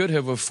we could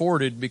have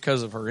afforded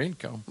because of her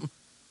income.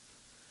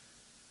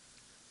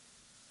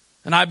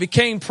 And I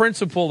became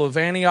principal of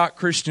Antioch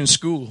Christian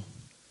School.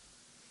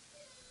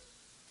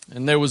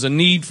 And there was a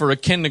need for a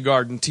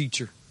kindergarten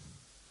teacher.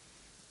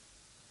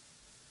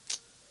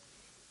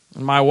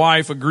 And my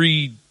wife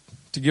agreed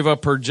to give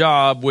up her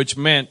job, which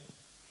meant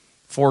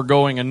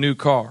foregoing a new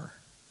car,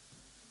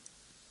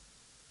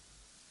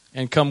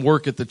 and come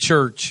work at the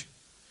church.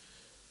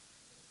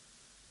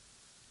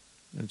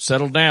 And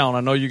settle down.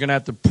 I know you're going to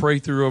have to pray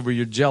through over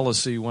your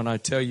jealousy when I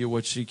tell you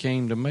what she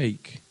came to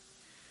make.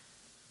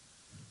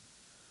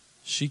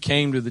 She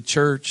came to the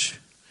church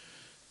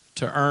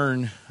to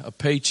earn a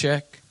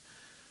paycheck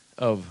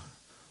of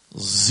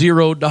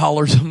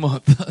 $0 a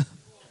month.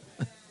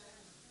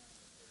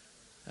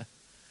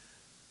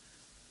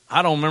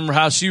 I don't remember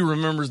how she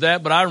remembers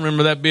that, but I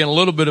remember that being a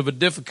little bit of a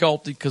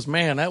difficulty because,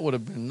 man, that would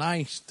have been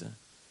nice. But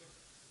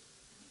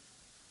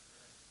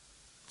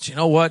you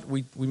know what?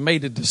 We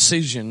made a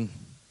decision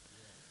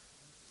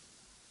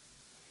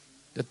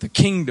that the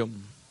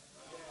kingdom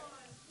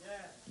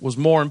was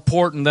more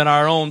important than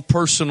our own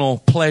personal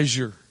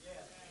pleasure.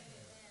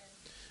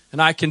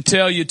 And I can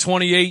tell you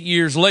 28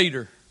 years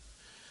later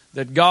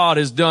that God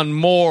has done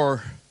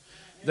more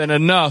than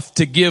enough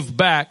to give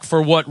back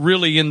for what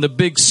really in the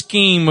big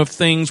scheme of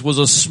things was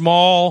a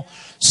small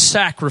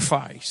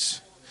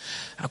sacrifice.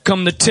 I've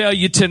come to tell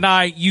you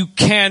tonight, you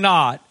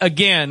cannot,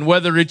 again,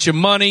 whether it's your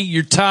money,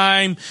 your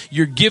time,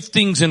 your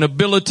giftings and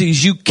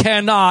abilities, you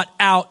cannot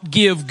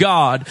outgive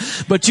God.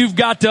 But you've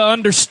got to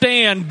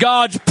understand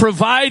God's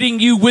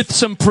providing you with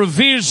some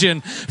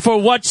provision for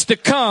what's to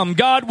come.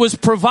 God was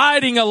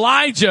providing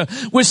Elijah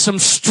with some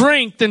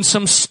strength and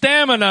some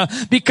stamina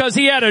because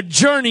he had a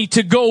journey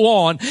to go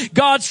on.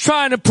 God's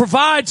trying to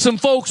provide some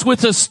folks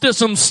with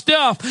some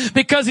stuff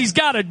because he's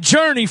got a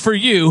journey for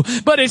you.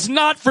 But it's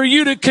not for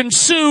you to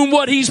consume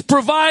what he's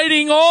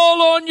providing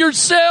all on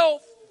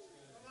yourself.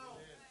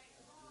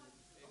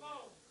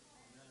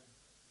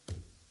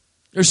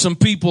 There's some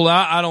people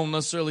I don't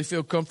necessarily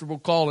feel comfortable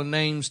calling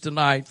names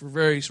tonight for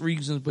various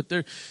reasons, but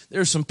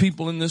there's some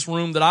people in this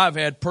room that I've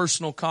had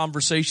personal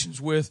conversations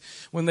with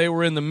when they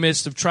were in the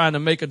midst of trying to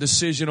make a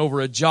decision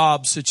over a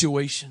job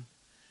situation.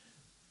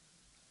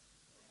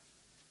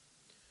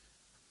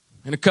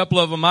 And a couple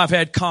of them I've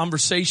had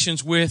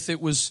conversations with. It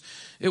was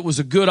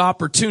a good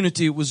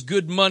opportunity. It was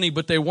good money,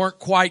 but they weren't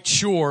quite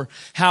sure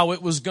how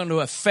it was going to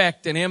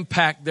affect and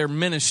impact their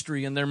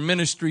ministry and their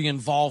ministry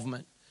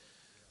involvement.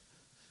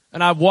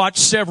 And I've watched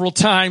several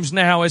times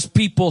now as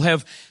people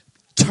have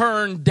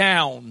turned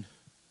down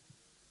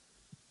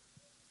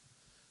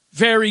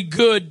very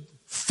good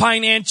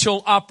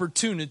financial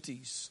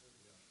opportunities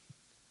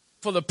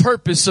for the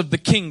purpose of the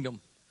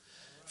kingdom,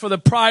 for the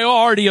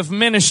priority of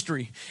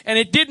ministry. And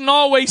it didn't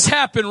always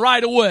happen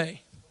right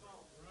away.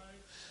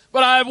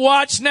 But I've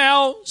watched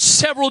now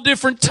several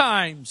different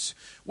times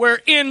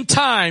where in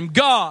time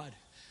God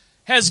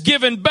has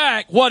given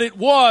back what it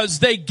was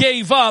they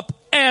gave up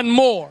and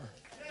more.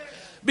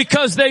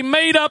 Because they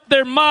made up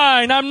their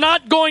mind, I'm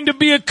not going to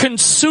be a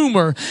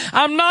consumer.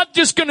 I'm not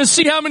just going to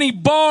see how many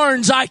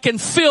barns I can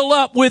fill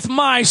up with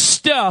my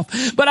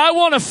stuff. But I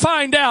want to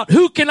find out,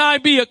 who can I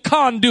be a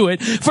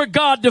conduit for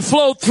God to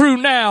flow through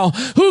now?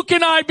 Who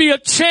can I be a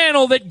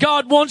channel that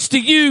God wants to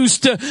use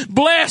to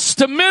bless,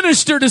 to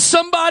minister to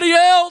somebody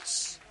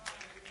else?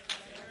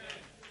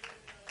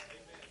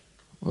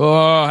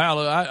 Oh,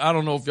 I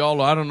don't know if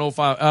y'all, I don't know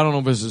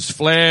if this is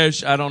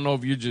flesh. I don't know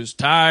if you're just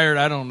tired.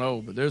 I don't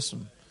know, but there's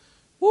some.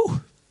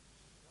 Woo.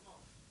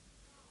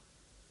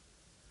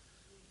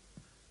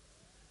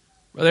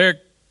 Brother Eric,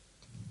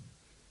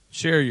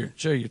 share your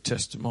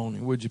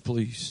testimony, would you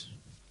please?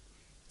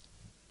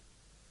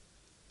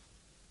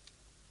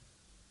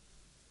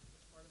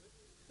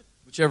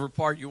 Whichever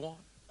part you want.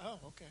 Oh,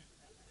 okay.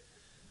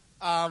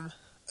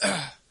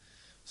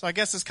 So I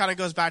guess this kind of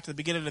goes back to the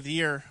beginning of the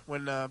year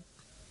when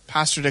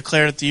Pastor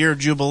declared it the year of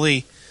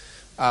Jubilee.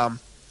 I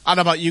don't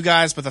know about you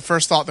guys, but the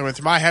first thought that went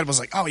through my head was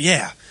like, oh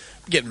yeah,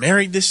 I'm getting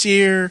married this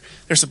year.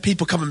 There's some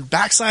people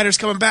backsliders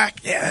coming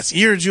back. Yeah, it's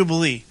year of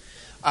Jubilee.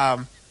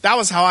 That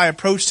was how I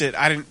approached it.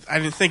 I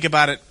didn't think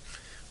about it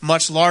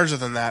much larger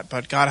than that,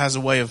 but God has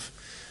a way of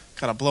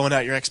kind of blowing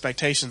out your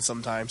expectations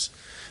sometimes.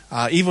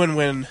 Even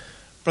when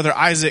Brother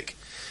Isaac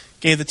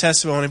gave the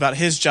testimony about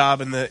his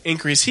job and the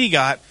increase he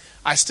got,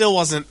 I still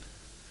wasn't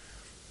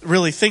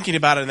really thinking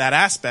about it in that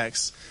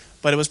aspects.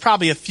 But it was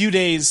probably a few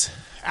days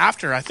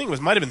after, I think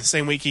might have been the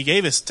same week he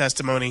gave his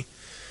testimony,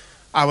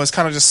 I was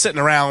kind of just sitting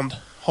around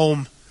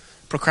home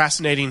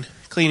procrastinating,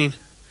 cleaning,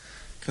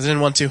 because I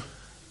didn't want to.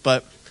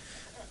 But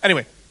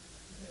anyway,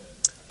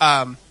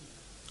 all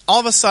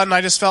of a sudden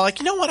I just felt like,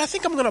 you know what, I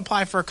think I'm going to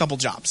apply for a couple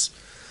jobs,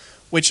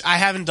 which I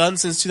haven't done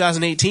since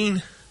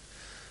 2018.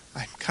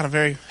 I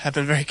have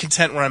been very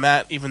content where I'm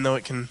at, even though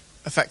it can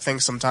affect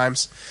things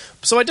sometimes.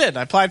 So I did.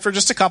 I applied for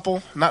just a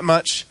couple, not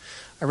much.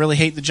 I really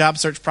hate the job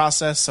search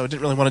process, so I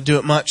didn't really want to do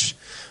it much.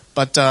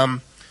 But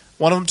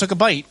one of them took a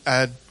bite.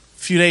 A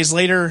few days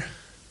later,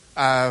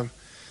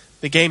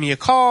 they gave me a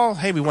call.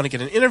 Hey, we want to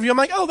get an interview. I'm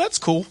like, oh, that's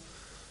cool.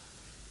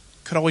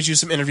 Could always use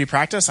some interview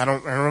practice. I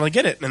don't really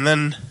get it. And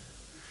then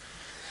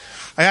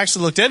I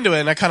actually looked into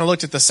it, and I kind of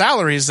looked at the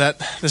salaries that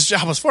this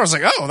job was for. I was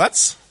like, oh,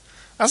 that's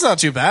not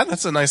too bad.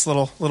 That's a nice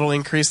little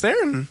increase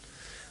there. And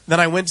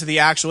then I went to the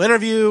actual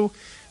interview. It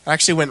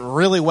actually went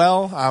really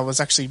well. I was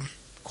actually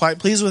quite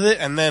pleased with it.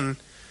 And then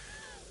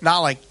not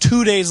like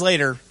 2 days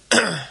later,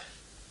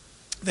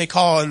 they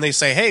call and they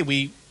say, hey,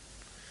 we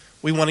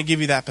want to give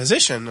you that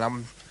position. And I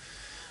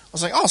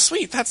was like, oh,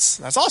 sweet.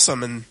 That's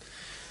awesome. And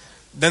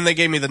then they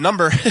gave me the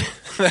number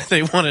that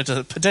they wanted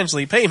to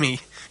potentially pay me,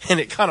 and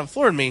it kind of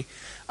floored me.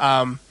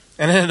 And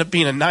it ended up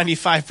being a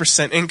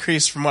 95%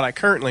 increase from what I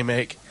currently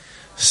make.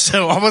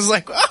 So I was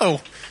like,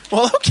 oh,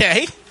 well,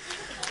 okay.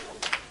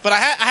 But I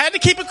had to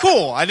keep it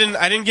cool. I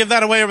didn't give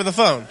that away over the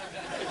phone.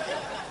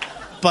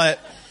 But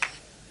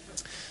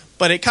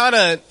it kind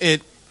of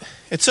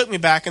it took me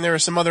back, and there were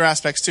some other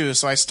aspects too.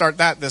 So I start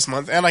that this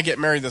month, and I get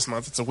married this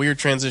month. It's a weird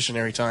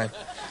transitionary time.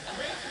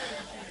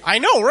 I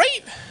know,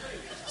 right?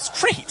 It's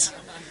great.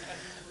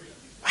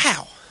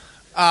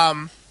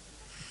 Wow.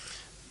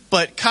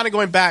 But kind of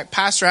going back,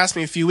 Pastor asked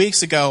me a few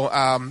weeks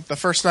ago, the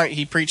first night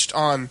he preached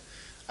on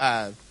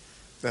the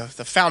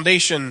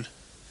foundation.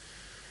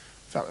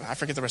 I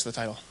forget the rest of the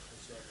title.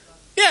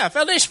 Yeah,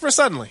 Foundation for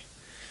Suddenly.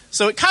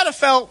 So it kind of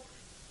felt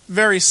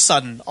very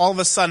sudden. All of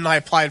a sudden I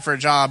applied for a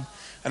job,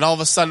 and all of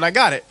a sudden I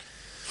got it.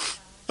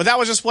 But that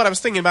was just what I was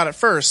thinking about at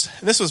first.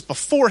 And this was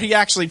before he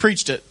actually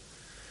preached it.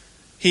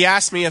 He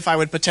asked me if I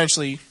would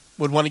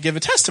want to give a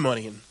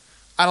testimony. And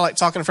I don't like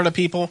talking in front of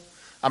people.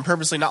 I'm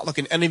purposely not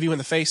looking any of you in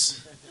the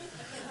face.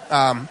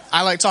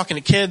 I like talking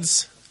to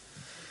kids.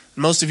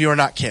 Most of you are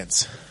not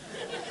kids.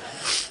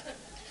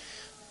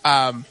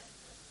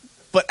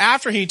 But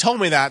after he told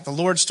me that, the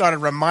Lord started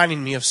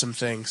reminding me of some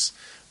things.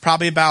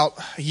 Probably about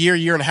a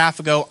year and a half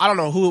ago. I don't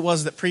know who it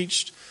was that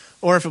preached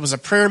or if it was a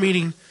prayer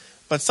meeting,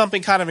 but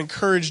something kind of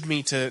encouraged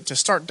me to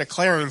start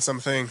declaring some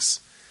things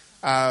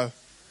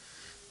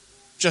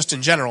just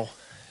in general.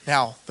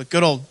 Now, the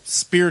good old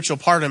spiritual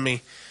part of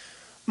me,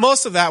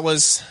 most of that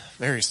was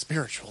very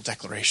spiritual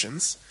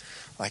declarations,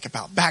 like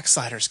about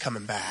backsliders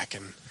coming back,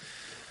 and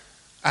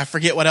I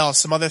forget what else,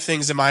 some other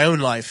things in my own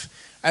life.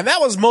 And that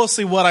was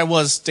mostly what I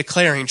was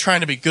declaring,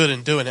 trying to be good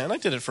and doing it. And I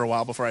did it for a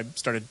while before I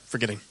started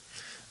forgetting.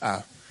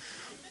 But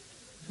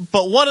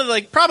one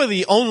of probably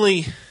the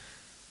only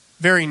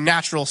very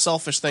natural,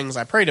 selfish things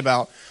I prayed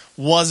about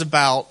was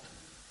about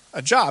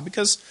a job,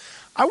 because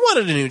I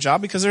wanted a new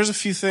job, because there's a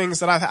few things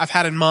that I've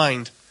had in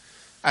mind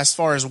as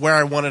far as where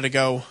I wanted to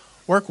go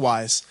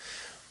work-wise.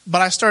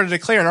 But I started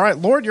declaring, all right,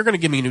 Lord, you're going to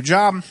give me a new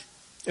job.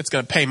 It's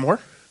going to pay more.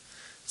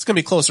 It's going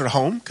to be closer to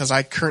home, because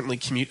I currently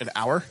commute an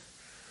hour.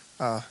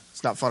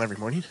 It's not fun every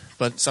morning,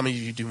 but some of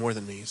you do more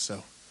than me,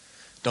 so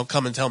don't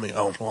come and tell me,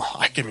 oh, well,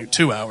 I commute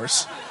 2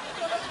 hours.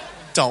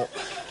 Don't.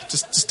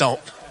 Just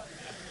don't.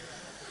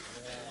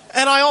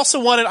 And I also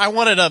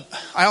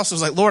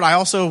was like, Lord,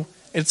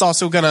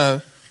 it's going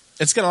to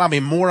allow me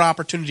more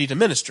opportunity to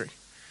ministry.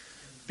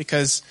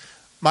 Because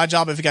my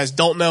job, if you guys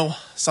don't know,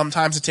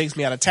 sometimes it takes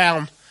me out of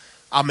town.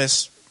 I'll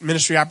miss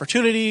ministry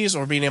opportunities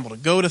or being able to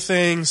go to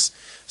things.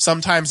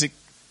 Sometimes it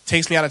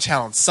takes me out of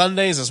town on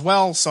Sundays as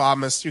well. So I'll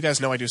miss, you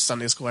guys know I do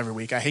Sunday school every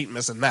week. I hate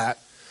missing that.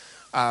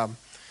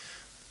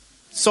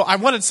 So I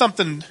wanted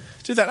something to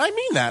do that. I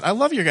mean that. I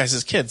love your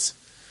guys' kids.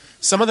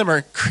 Some of them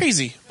are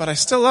crazy, but I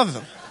still love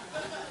them.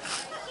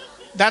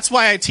 That's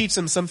why I teach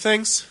them some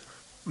things.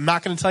 I'm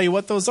not going to tell you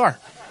what those are.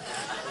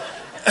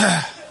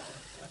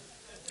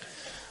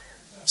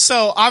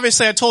 So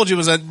obviously I told you it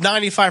was a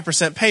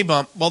 95% pay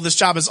bump. Well, this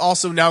job is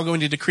also now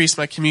going to decrease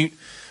my commute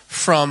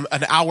from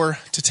an hour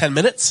to 10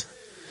 minutes.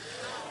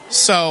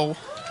 So,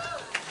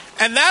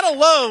 and that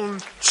alone,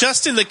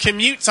 just in the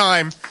commute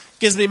time,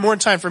 gives me more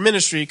time for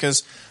ministry,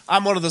 because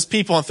I'm one of those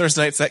people on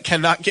Thursday nights that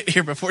cannot get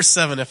here before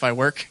 7 if I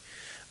work.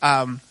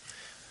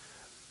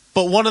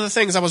 But one of the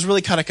things I was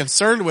really kind of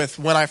concerned with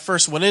when I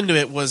first went into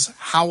it was,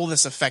 how will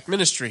this affect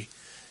ministry?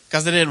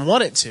 because I didn't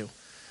want it to.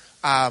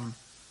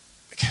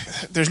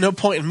 There's no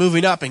point in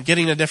moving up and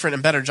getting a different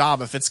and better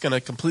job if it's going to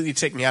completely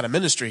take me out of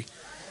ministry.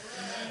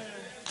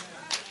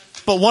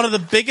 But one of the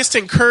biggest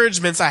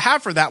encouragements I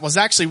have for that was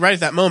actually right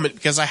at that moment,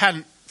 because I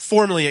hadn't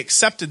formally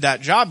accepted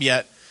that job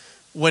yet,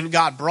 when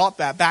God brought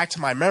that back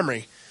to my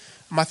memory.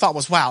 My thought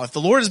was, wow, if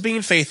the Lord is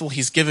being faithful,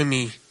 he's giving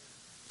me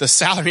the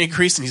salary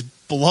increase and he's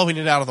blowing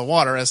it out of the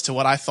water as to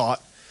what I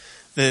thought.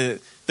 The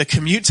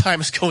commute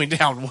time is going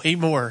down way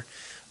more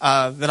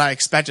than I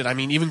expected. I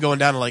mean, even going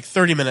down to like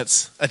 30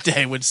 minutes a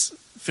day would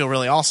feel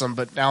really awesome,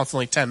 but now it's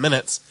only 10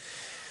 minutes.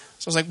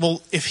 So I was like,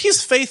 well, if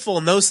he's faithful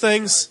in those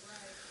things,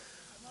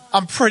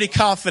 I'm pretty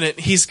confident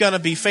he's going to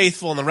be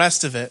faithful in the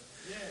rest of it.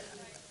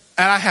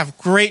 And I have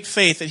great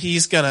faith that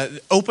he's going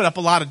to open up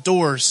a lot of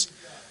doors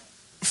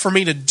for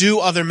me to do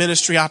other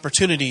ministry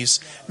opportunities.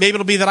 Maybe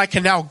it'll be that I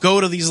can now go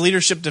to these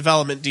leadership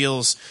development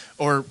deals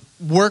or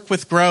work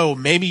with Grow,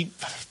 maybe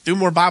do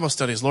more Bible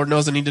studies. Lord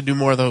knows I need to do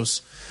more of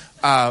those.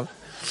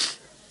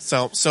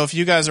 So if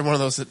you guys are one of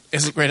those that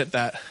isn't great at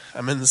that,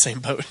 I'm in the same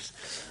boat.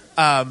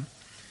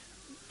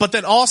 But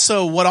then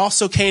also, what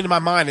also came to my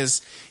mind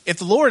is, if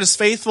the Lord is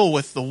faithful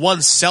with the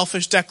one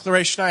selfish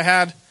declaration I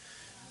had,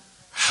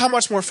 how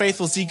much more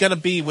faithful is he going to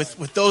be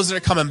with those that are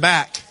coming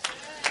back?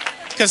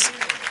 Because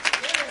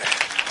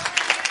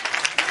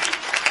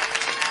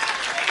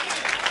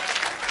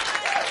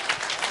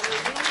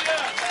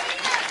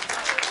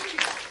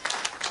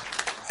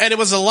and it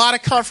was a lot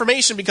of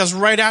confirmation, because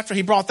right after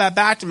he brought that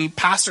back to me,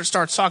 Pastor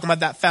starts talking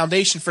about that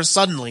foundation for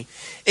suddenly.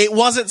 It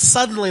wasn't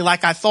suddenly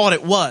like I thought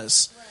it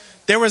was.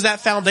 There was that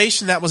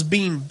foundation that was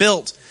being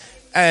built.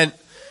 And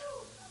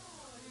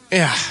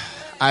yeah,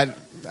 I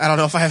don't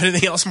know if I have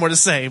anything else more to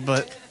say,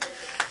 but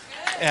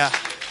yeah.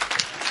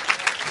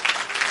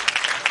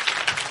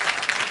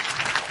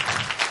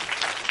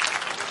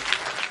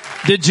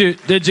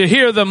 Did you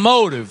hear the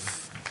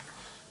motive?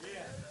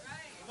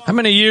 How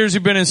many years you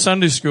been in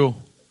Sunday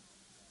school?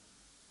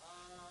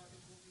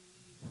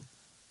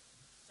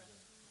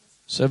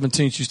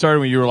 17. You started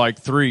when you were like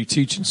 3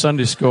 teaching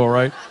Sunday school,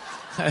 right?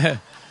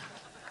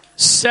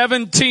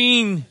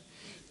 17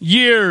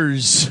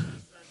 years.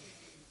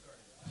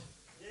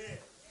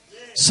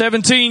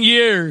 17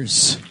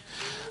 years.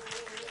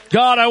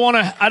 God,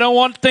 I don't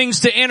want things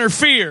to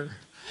interfere.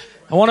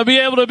 I want to be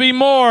able to be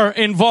more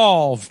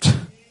involved.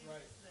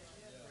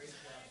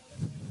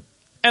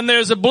 And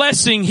there's a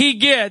blessing he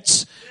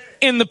gets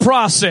in the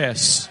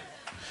process.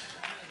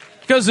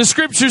 Because the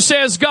scripture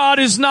says God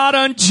is not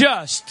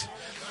unjust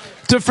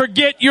to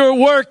forget your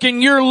work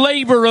and your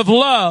labor of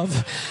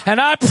love. And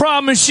I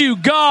promise you,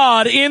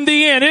 God, in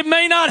the end, it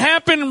may not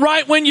happen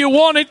right when you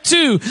want it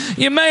to.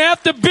 You may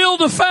have to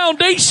build a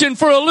foundation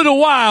for a little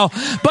while,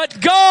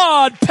 but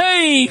God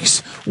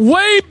pays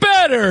way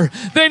better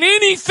than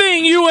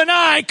anything you and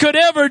I could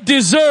ever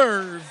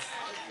deserve.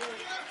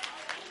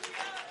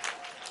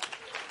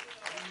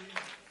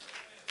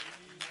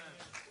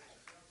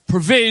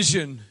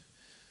 Provision,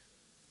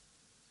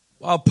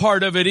 while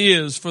part of it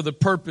is for the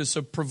purpose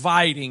of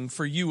providing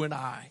for you and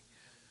I,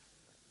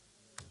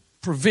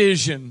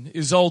 provision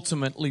is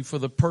ultimately for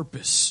the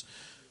purpose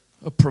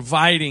of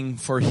providing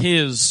for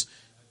his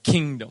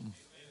kingdom.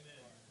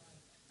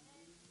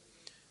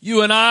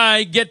 You and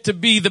I get to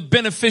be the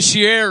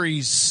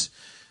beneficiaries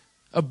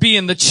of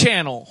being the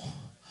channel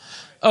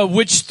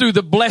which through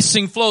the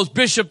blessing flows.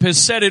 Bishop has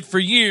said it for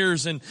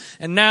years, and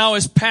now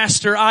as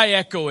pastor, I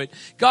echo it.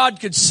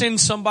 God could send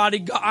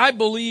somebody. I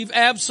believe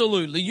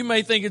absolutely. You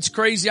may think it's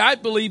crazy. I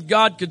believe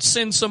God could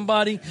send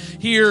somebody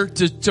here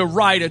to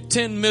write a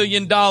 $10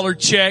 million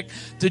check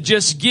to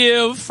just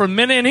give for a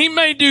minute. And he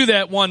may do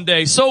that one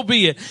day. So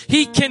be it.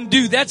 He can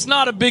do. That's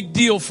not a big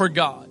deal for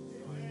God.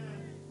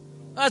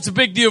 That's a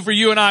big deal for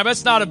you and I.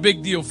 That's not a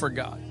big deal for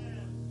God.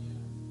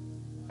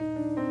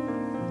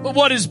 But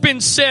what has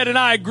been said, and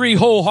I agree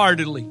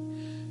wholeheartedly,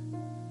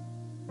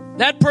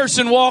 that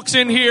person walks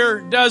in here,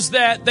 does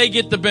that, they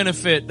get the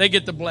benefit, they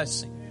get the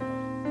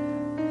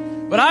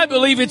blessing. But I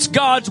believe it's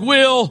God's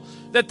will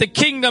that the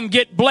kingdom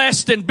get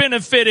blessed and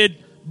benefited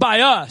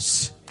by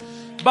us,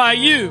 by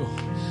you.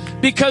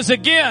 Because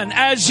again,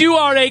 as you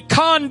are a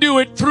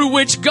conduit through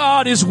which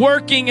God is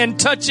working and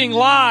touching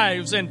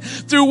lives and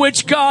through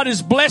which God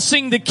is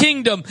blessing the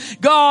kingdom,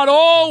 God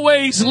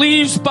always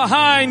leaves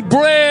behind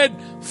bread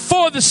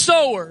for the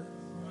sower.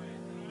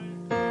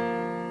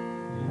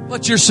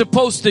 But you're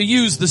supposed to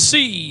use the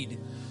seed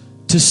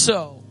to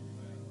sow.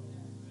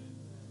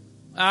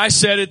 I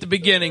said at the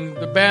beginning,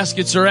 the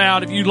baskets are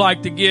out if you'd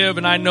like to give,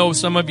 and I know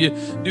some of you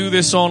do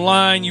this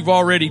online, you've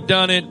already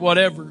done it,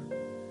 whatever.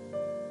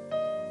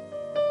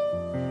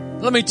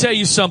 Let me tell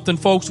you something,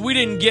 folks. We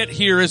didn't get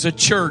here as a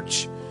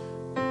church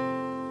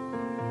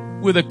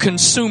with a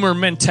consumer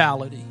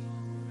mentality.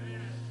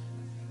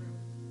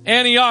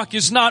 Antioch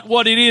is not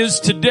what it is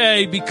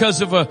today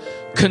because of a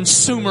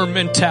consumer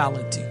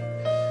mentality.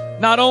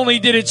 Not only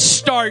did it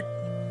start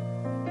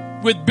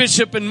with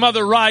Bishop and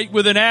Mother Wright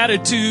with an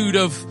attitude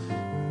of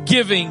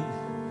giving,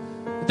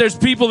 but there's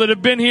people that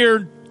have been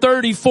here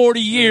 30,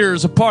 40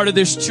 years, a part of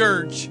this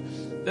church.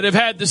 that have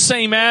had the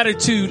same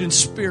attitude and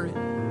spirit.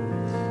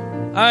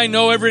 I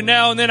know every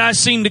now and then I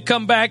seem to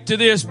come back to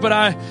this, but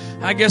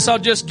I guess I'll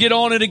just get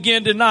on it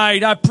again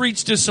tonight. I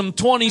preach to some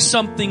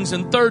 20-somethings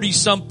and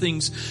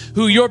 30-somethings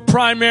who your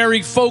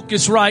primary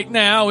focus right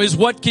now is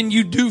what can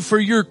you do for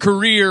your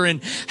career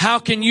and how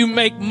can you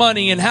make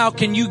money and how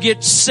can you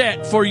get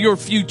set for your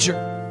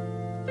future.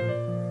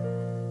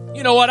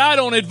 You know what? I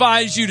don't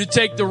advise you to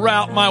take the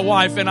route my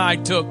wife and I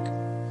took.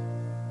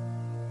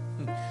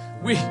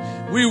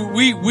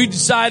 We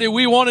decided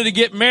we wanted to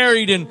get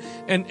married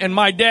and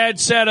my dad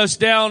sat us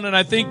down, and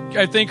I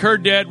think her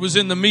dad was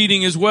in the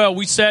meeting as well.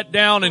 We sat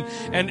down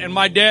and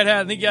my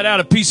dad he got out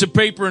a piece of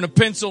paper and a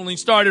pencil and he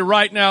started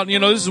writing out,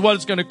 this is what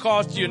it's going to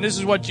cost you and this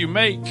is what you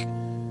make.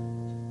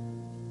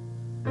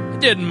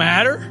 It didn't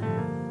matter.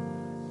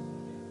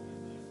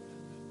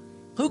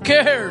 Who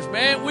cares,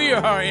 man? We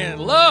are in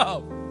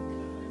love.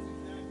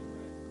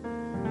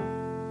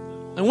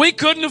 And we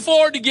couldn't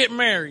afford to get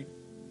married.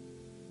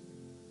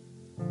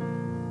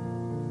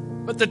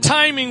 But the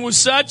timing was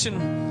such,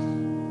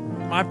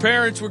 and my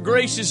parents were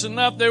gracious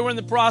enough. They were in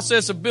the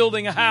process of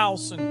building a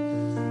house,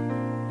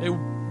 and they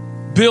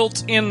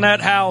built in that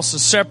house a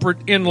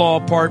separate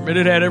in-law apartment.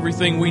 It had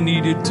everything we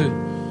needed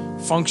to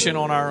function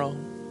on our own.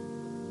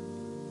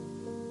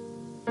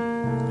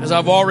 As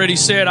I've already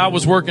said, I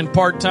was working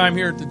part-time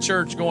here at the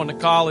church, going to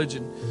college,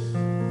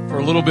 and for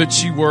a little bit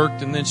she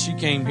worked, and then she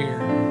came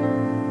here.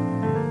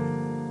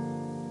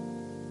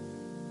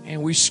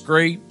 And we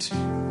scraped.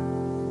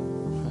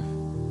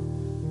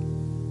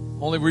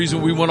 Only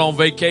reason we went on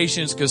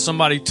vacation is because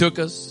somebody took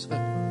us.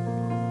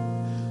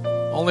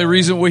 Only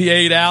reason we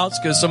ate out is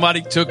because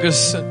somebody took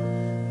us.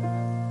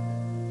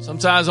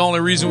 Sometimes the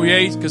only reason we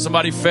ate is because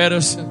somebody fed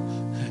us.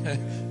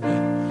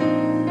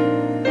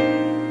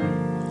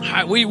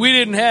 We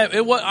didn't have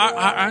it.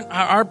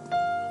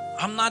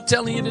 I'm not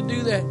telling you to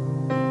do that.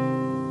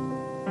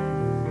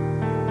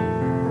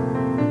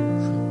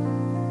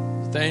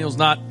 Daniel's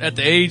not at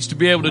the age to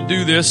be able to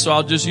do this, so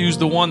I'll just use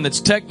the one that's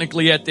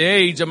technically at the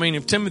age. I mean,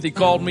 if Timothy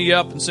called me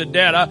up and said,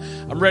 Dad,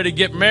 I'm ready to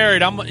get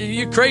married,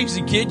 you're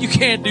crazy, kid. You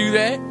can't do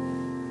that.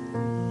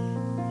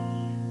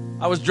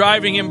 I was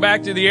driving him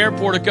back to the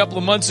airport a couple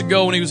of months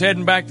ago when he was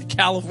heading back to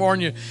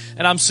California,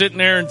 and I'm sitting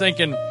there and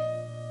thinking,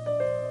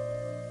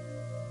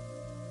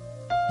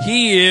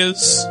 he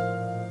is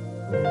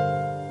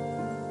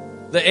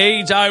the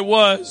age I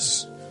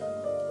was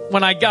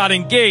when I got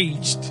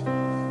engaged.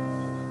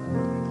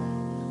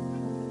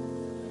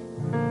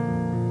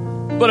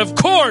 But of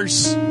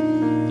course,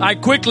 I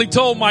quickly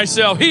told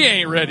myself, he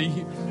ain't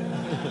ready.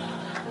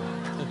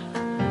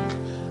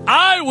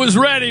 I was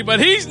ready, but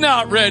he's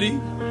not ready.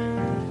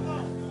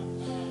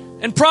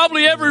 And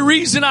probably every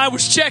reason I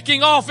was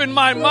checking off in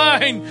my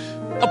mind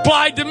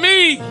applied to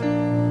me.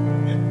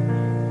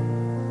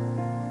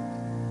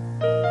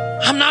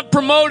 I'm not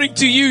promoting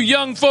to you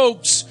young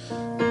folks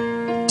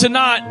to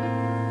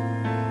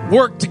not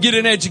work to get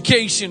an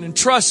education and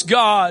trust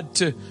God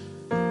to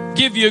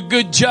give you a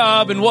good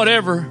job and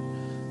whatever.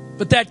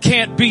 But that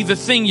can't be the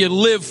thing you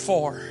live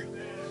for.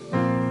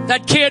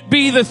 That can't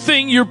be the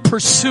thing you're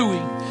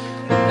pursuing.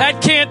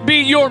 That can't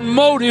be your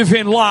motive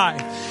in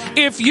life.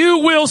 If you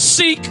will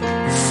seek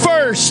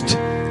first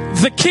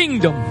the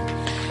kingdom,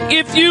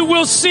 if you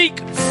will seek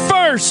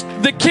first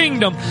the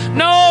kingdom.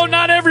 No,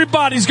 not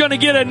everybody's going to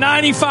get a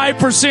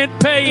 95%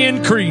 pay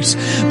increase,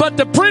 but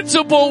the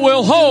principle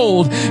will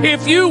hold.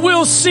 If you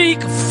will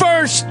seek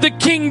first the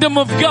kingdom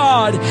of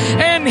God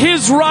and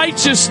His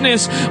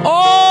righteousness,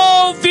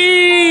 all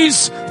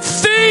these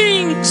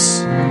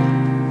things.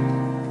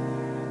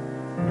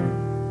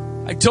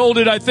 I told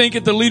it, I think,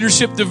 at the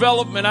leadership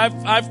development.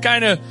 I've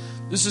kind of,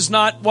 this is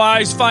not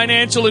wise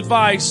financial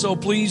advice, so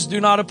please do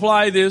not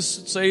apply this.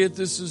 Say it,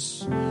 this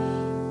is,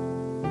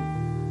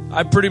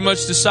 I pretty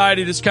much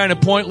decided it's kind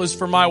of pointless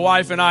for my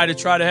wife and I to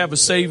try to have a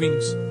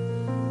savings.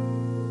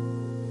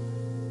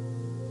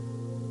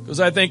 Because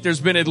I think there's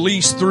been at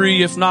least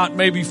 3, if not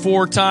maybe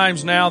 4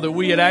 times now that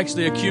we had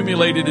actually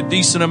accumulated a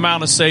decent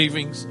amount of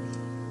savings.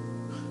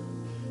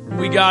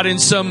 We got in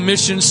some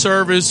mission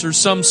service or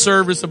some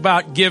service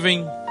about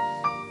giving.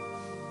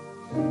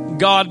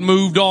 God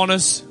moved on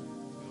us.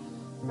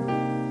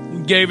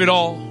 We gave it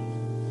all.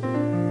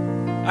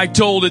 I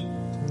told it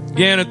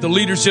again at the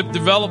leadership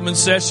development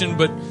session,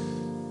 but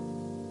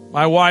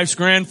my wife's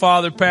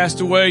grandfather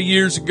passed away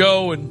years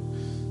ago,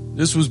 and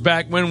this was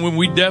back when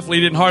we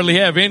definitely didn't hardly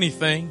have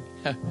anything.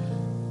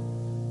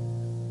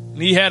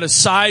 And he had a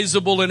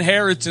sizable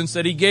inheritance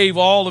that he gave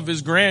all of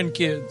his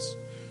grandkids.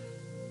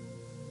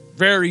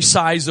 Very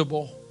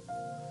sizable.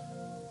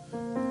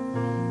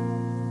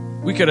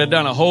 We could have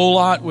done a whole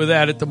lot with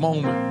that at the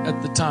moment,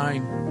 at the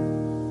time.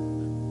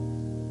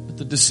 But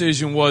the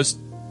decision was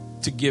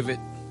to give it.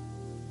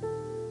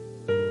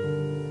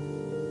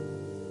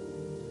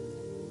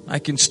 I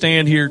can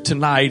stand here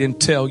tonight and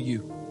tell you,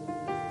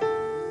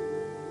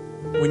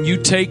 when you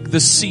take the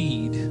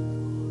seed,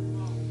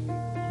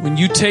 when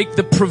you take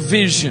the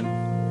provision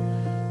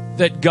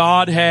that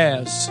God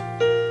has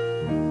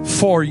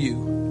for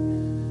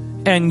you,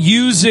 and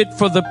use it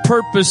for the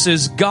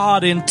purposes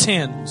God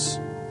intends,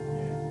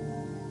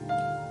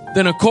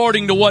 then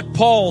according to what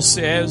Paul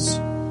says,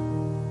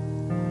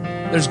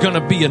 there's going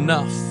to be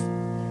enough.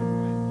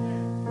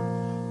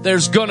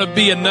 There's going to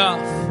be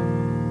enough.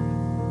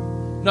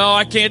 No,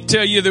 I can't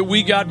tell you that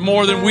we got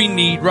more than we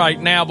need right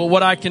now, but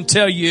what I can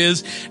tell you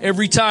is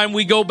every time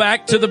we go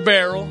back to the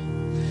barrel,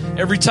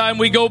 every time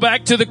we go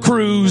back to the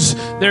cruise,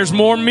 there's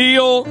more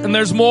meal and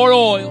there's more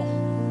oil.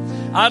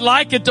 I'd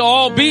like it to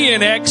all be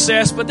in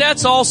excess, but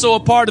that's also a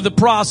part of the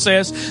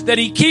process, that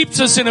He keeps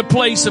us in a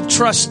place of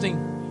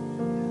trusting.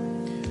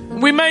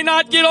 We may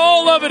not get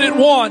all of it at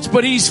once,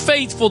 but He's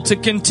faithful to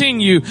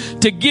continue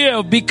to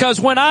give, because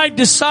when I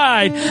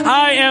decide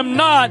I am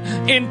not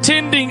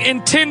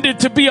intended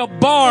to be a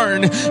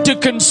barn to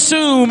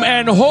consume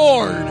and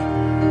hoard.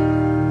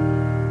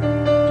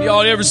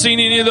 Y'all ever seen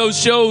any of those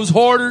shows,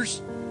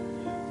 Hoarders?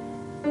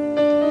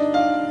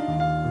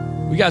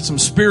 We got some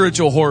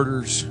spiritual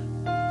hoarders.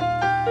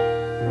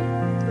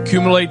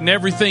 Accumulating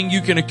everything you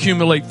can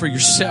accumulate for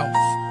yourself.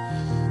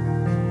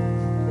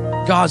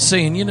 God's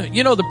saying,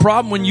 you know the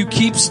problem when you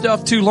keep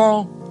stuff too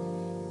long?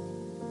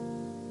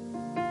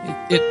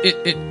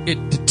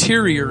 It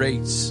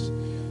deteriorates,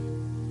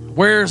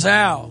 wears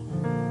out.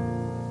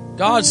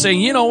 God's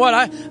saying, you know what?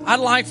 I'd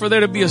like for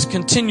there to be a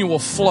continual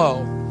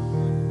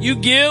flow. You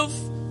give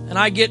and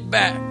I get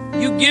back.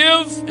 You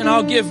give and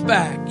I'll give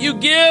back. You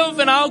give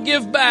and I'll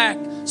give back,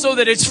 so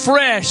that it's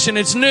fresh and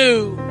it's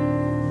new.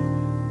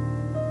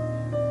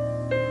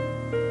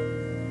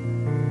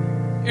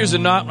 Here's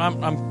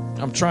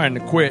I'm trying to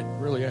quit.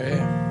 Really, I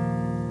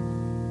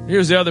am.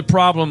 Here's the other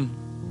problem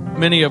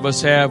many of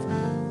us have.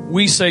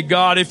 We say,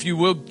 God, if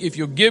you'll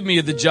give me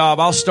the job,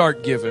 I'll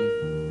start giving.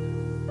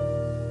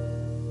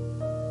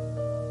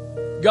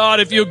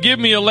 God, if you'll give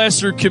me a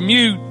lesser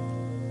commute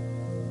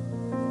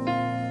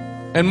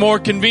and more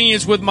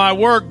convenience with my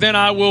work, then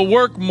I will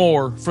work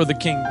more for the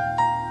kingdom.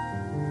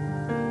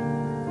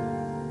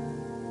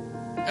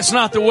 That's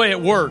not the way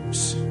it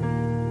works.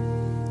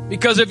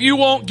 Because if you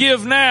won't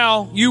give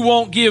now, you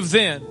won't give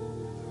then.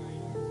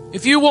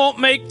 If you won't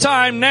make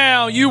time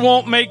now, you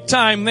won't make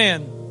time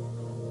then.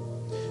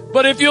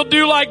 But if you'll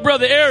do like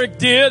Brother Eric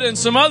did and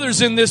some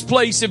others in this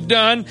place have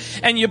done,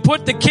 and you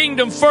put the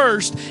kingdom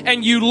first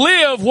and you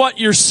live what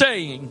you're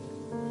saying.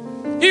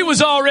 He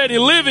was already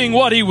living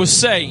what he was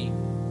saying.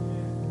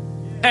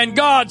 And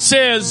God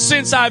says,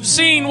 since I've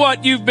seen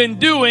what you've been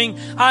doing,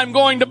 I'm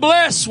going to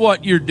bless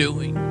what you're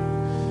doing.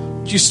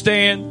 Would you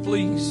stand,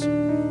 please?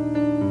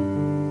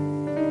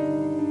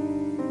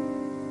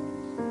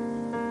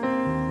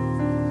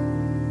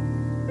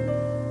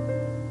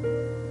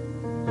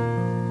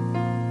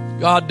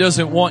 God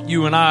doesn't want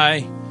you and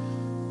I,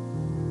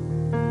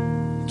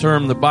 the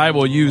term the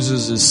Bible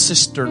uses is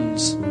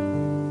cisterns.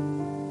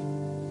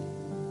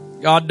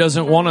 God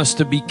doesn't want us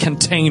to be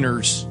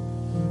containers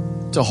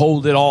to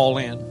hold it all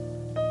in.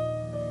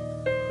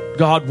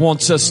 God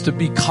wants us to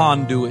be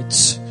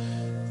conduits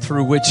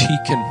through which He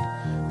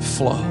can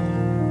flow.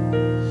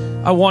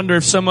 I wonder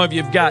if some of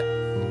you have got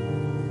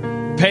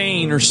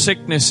pain or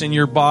sickness in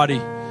your body,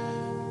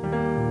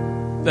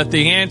 that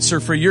the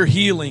answer for your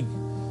healing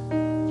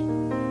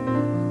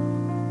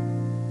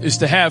is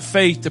to have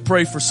faith to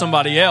pray for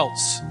somebody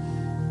else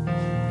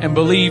and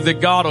believe that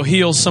God will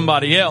heal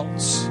somebody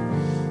else,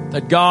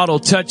 that God will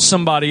touch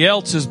somebody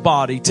else's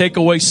body, take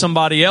away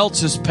somebody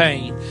else's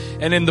pain.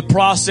 And in the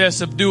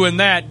process of doing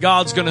that,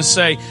 God's going to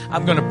say,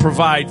 I'm going to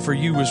provide for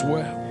you as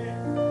well.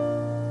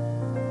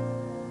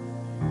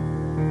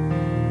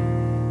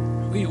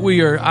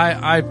 We are,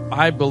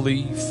 I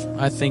believe,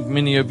 I think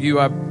many of you,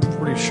 I'm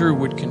pretty sure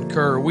would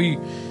concur. We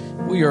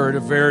are at a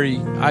very,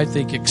 I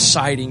think,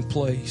 exciting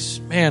place.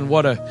 Man,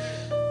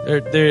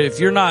 if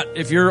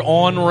you're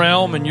on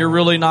Realm and you're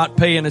really not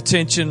paying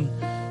attention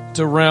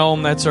to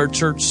Realm, that's our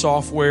church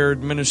software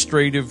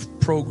administrative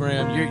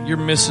program, you're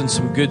missing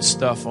some good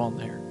stuff on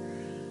there.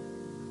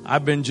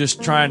 I've been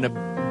just trying to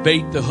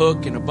bait the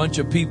hook, and a bunch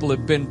of people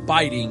have been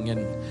biting,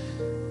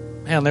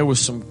 and man,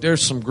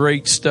 there's some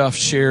great stuff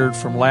shared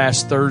from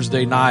last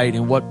Thursday night,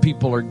 and what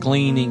people are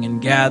gleaning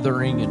and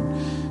gathering,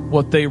 and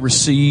what they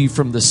received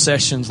from the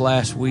sessions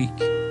last week.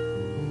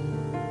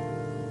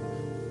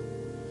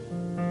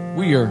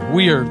 We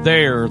are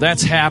there.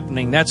 That's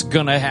happening. That's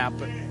gonna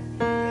happen.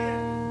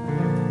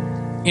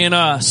 In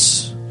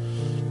us,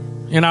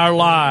 in our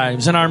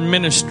lives, in our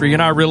ministry,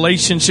 in our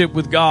relationship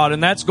with God.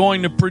 And that's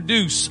going to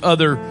produce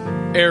other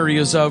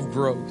areas of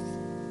growth.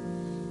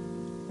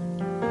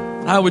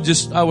 I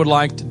would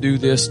like to do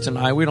this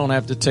tonight. We don't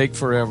have to take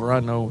forever. I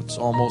know it's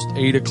almost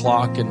 8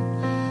 o'clock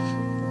and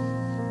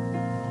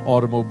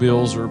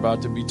automobiles are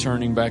about to be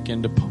turning back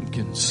into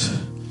pumpkins.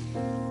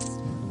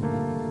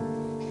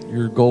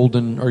 Your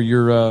golden or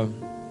your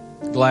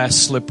glass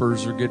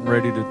slippers are getting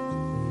ready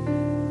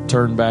to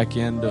turn back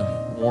into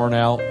worn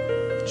out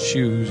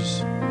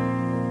shoes.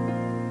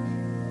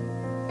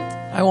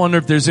 I wonder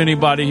if there's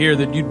anybody here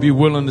that you'd be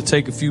willing to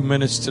take a few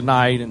minutes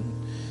tonight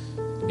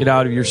and get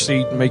out of your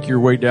seat and make your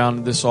way down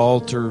to this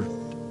altar.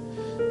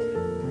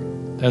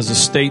 as a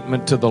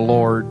statement to the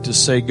Lord to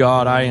say,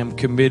 God, I am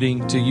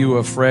committing to you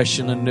afresh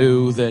and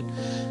anew that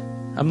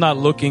I'm not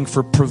looking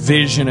for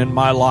provision in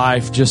my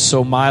life just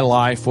so my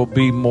life will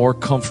be more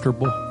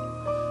comfortable.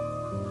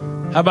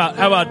 How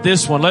about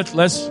this one?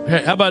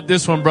 How about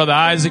this one, Brother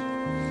Isaac?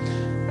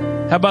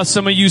 How about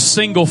some of you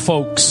single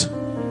folks?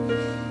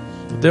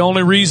 The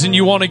only reason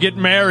you want to get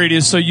married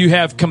is so you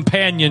have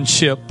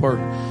companionship or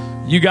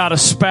you got a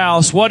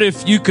spouse. What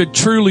if you could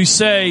truly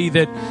say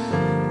that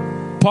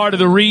part of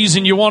the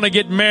reason you want to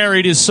get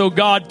married is so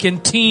God can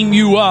team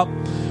you up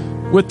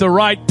with the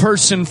right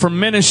person for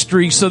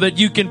ministry so that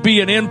you can be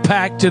an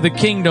impact to the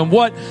kingdom?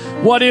 What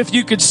if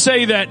you could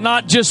say that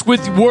not just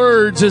with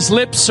words as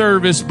lip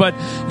service, but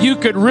you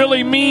could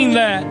really mean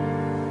that?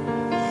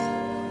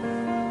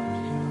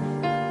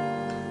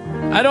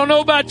 I don't know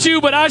about you,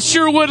 but I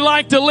sure would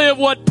like to live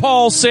what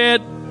Paul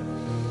said.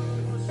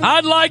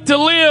 I'd like to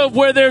live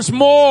where there's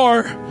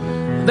more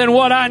than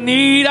what I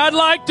need. I'd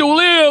like to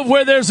live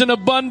where there's an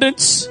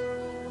abundance.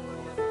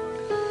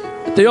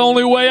 The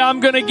only way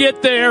I'm going to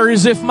get there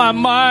is if my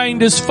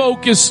mind is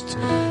focused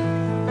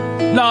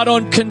not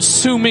on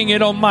consuming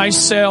it on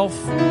myself,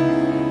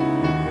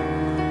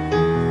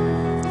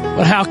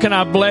 but how can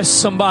I bless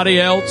somebody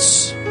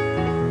else?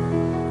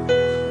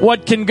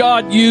 What can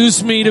God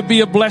use me to be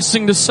a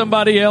blessing to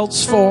somebody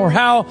else for?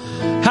 How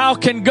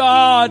can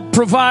God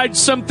provide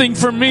something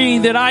for me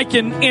that I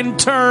can in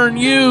turn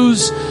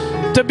use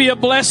to be a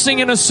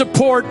blessing and a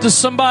support to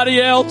somebody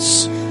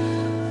else?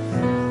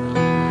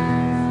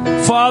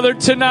 Father,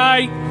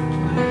 tonight,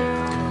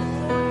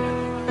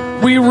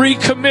 we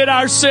recommit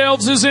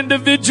ourselves as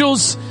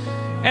individuals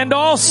and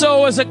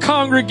also as a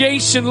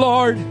congregation,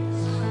 Lord.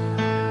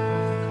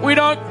 We're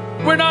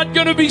not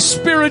going to be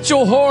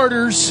spiritual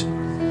hoarders.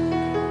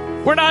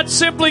 We're not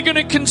simply going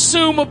to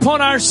consume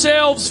upon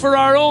ourselves for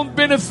our own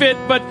benefit,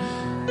 but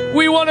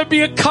we want to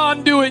be a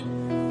conduit.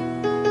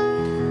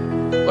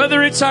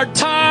 Whether it's our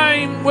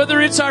time,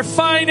 whether it's our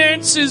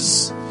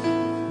finances,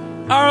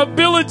 our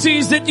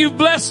abilities that you've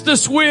blessed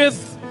us with,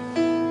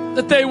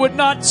 that they would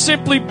not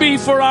simply be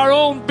for our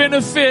own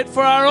benefit,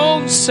 for our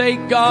own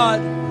sake, God,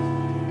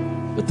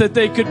 but that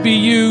they could be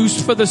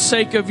used for the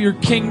sake of your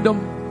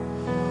kingdom.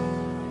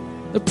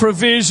 The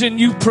provision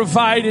you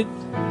provided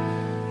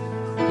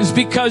is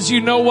because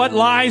you know what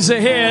lies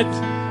ahead,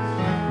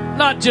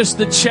 not just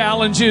the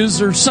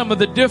challenges or some of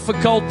the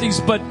difficulties,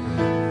 but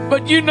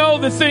you know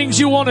the things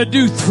you want to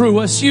do through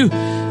us. You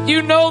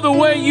know the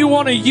way you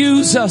want to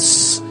use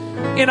us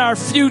in our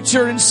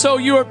future, and so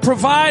you are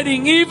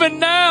providing even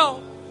now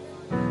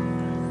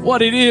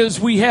what it is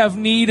we have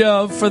need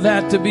of for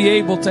that to be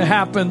able to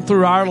happen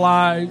through our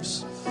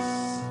lives.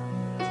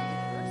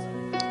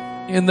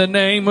 In the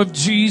name of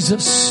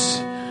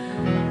Jesus,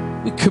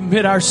 we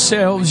commit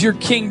ourselves, your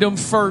kingdom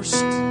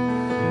first.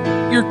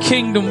 Your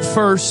kingdom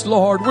first,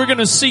 Lord. We're going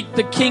to seek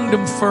the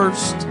kingdom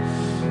first.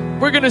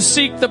 We're going to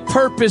seek the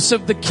purpose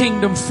of the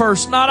kingdom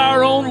first, not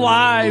our own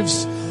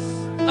lives,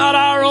 not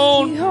our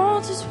own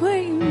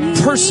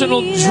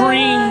personal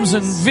dreams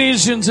and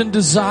visions and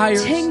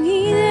desires. Take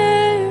me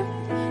there.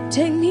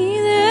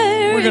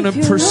 We're going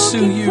to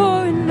pursue you.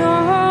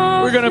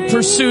 We're going to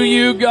pursue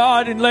you,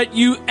 God, and let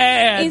you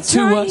add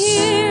to us.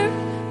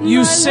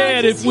 You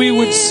said if we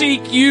would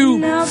seek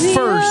you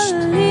first.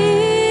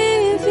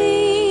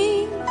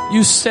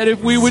 You said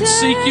if we would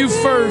seek you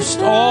first,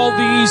 all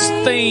these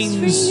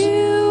things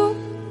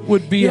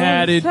would be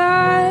added.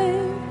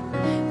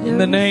 In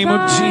the name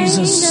of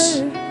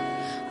Jesus,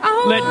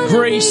 let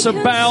grace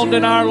abound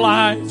in our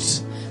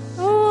lives.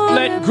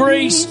 Let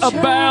grace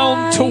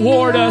abound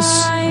toward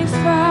us,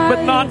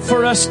 but not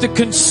for us to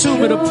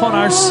consume it upon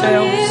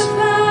ourselves.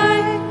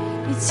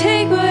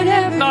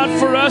 Not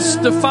for us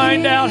to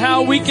find out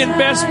how we can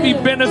best be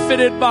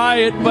benefited by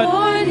it, but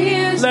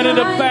let it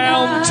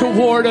abound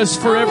toward us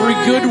for every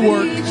good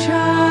work.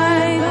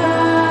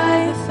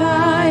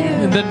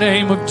 In the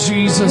name of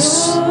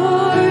Jesus. In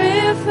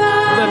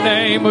the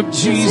name of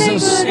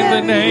Jesus. In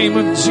the name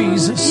of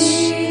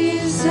Jesus.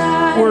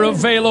 We're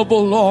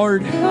available,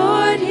 Lord.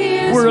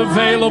 We're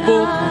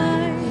available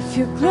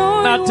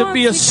not to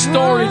be a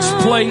storage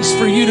place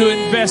for you to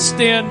invest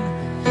in,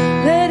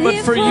 but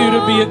for you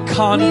to be a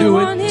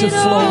conduit to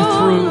flow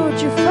through.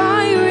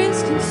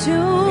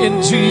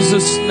 In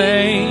Jesus'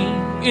 name.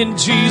 In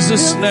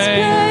Jesus'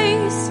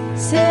 name.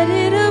 Set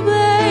it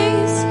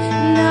ablaze,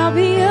 and I'll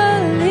be a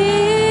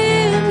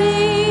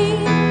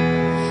living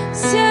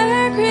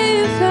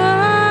sacrifice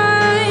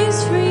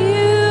for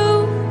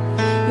you.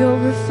 You're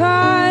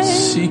refined.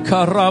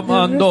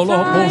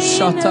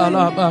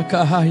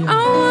 I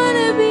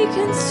wanna be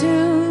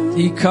consumed.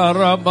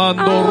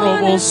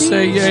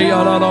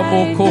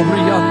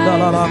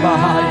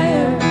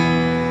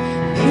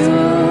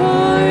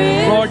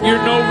 Lord,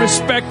 you're no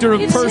respecter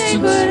of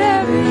persons.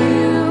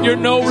 You're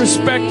no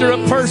respecter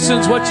of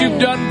persons. What you've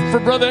done for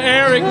Brother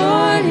Eric,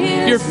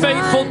 you're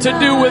faithful to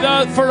do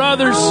for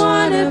others.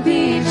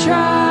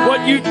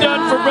 What you've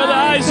done for Brother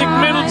Isaac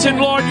Middleton,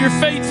 Lord, you're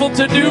faithful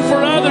to do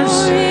for others.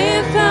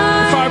 If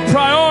our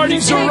priority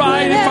priorities are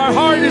right, if our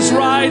heart is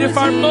right, if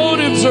our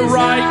motives are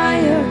right.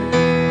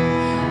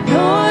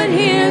 Lord,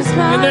 here's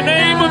my In the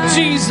name of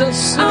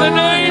Jesus, in the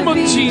name of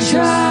Jesus.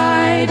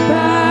 Tried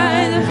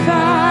by the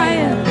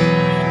fire,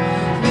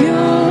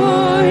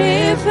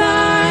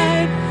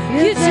 purified.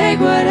 You take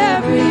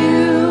whatever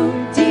you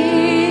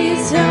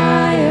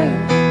desire.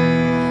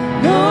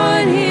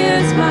 Lord,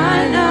 here's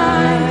my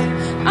life.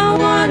 I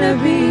want to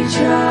be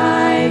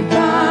tried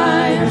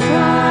by the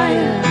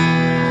fire,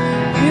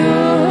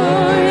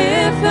 purified.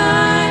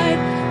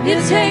 You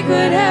take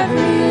whatever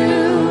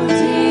you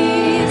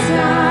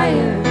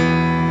desire.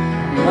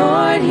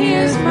 Lord,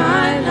 here's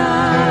my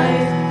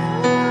life.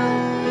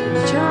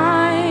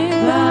 Tried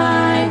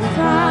by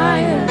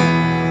fire,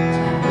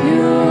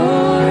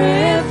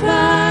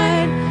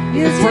 purified.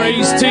 The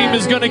praise team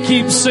is going to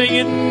keep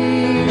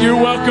singing. You're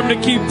welcome to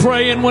keep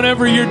praying.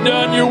 Whenever you're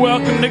done, you're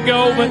welcome to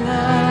go. But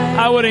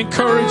I would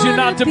encourage you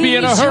not to be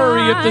in a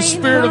hurry if the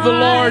Spirit of the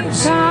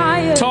Lord's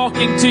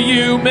talking to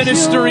you,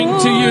 ministering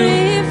to you.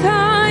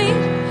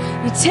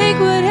 You take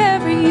whatever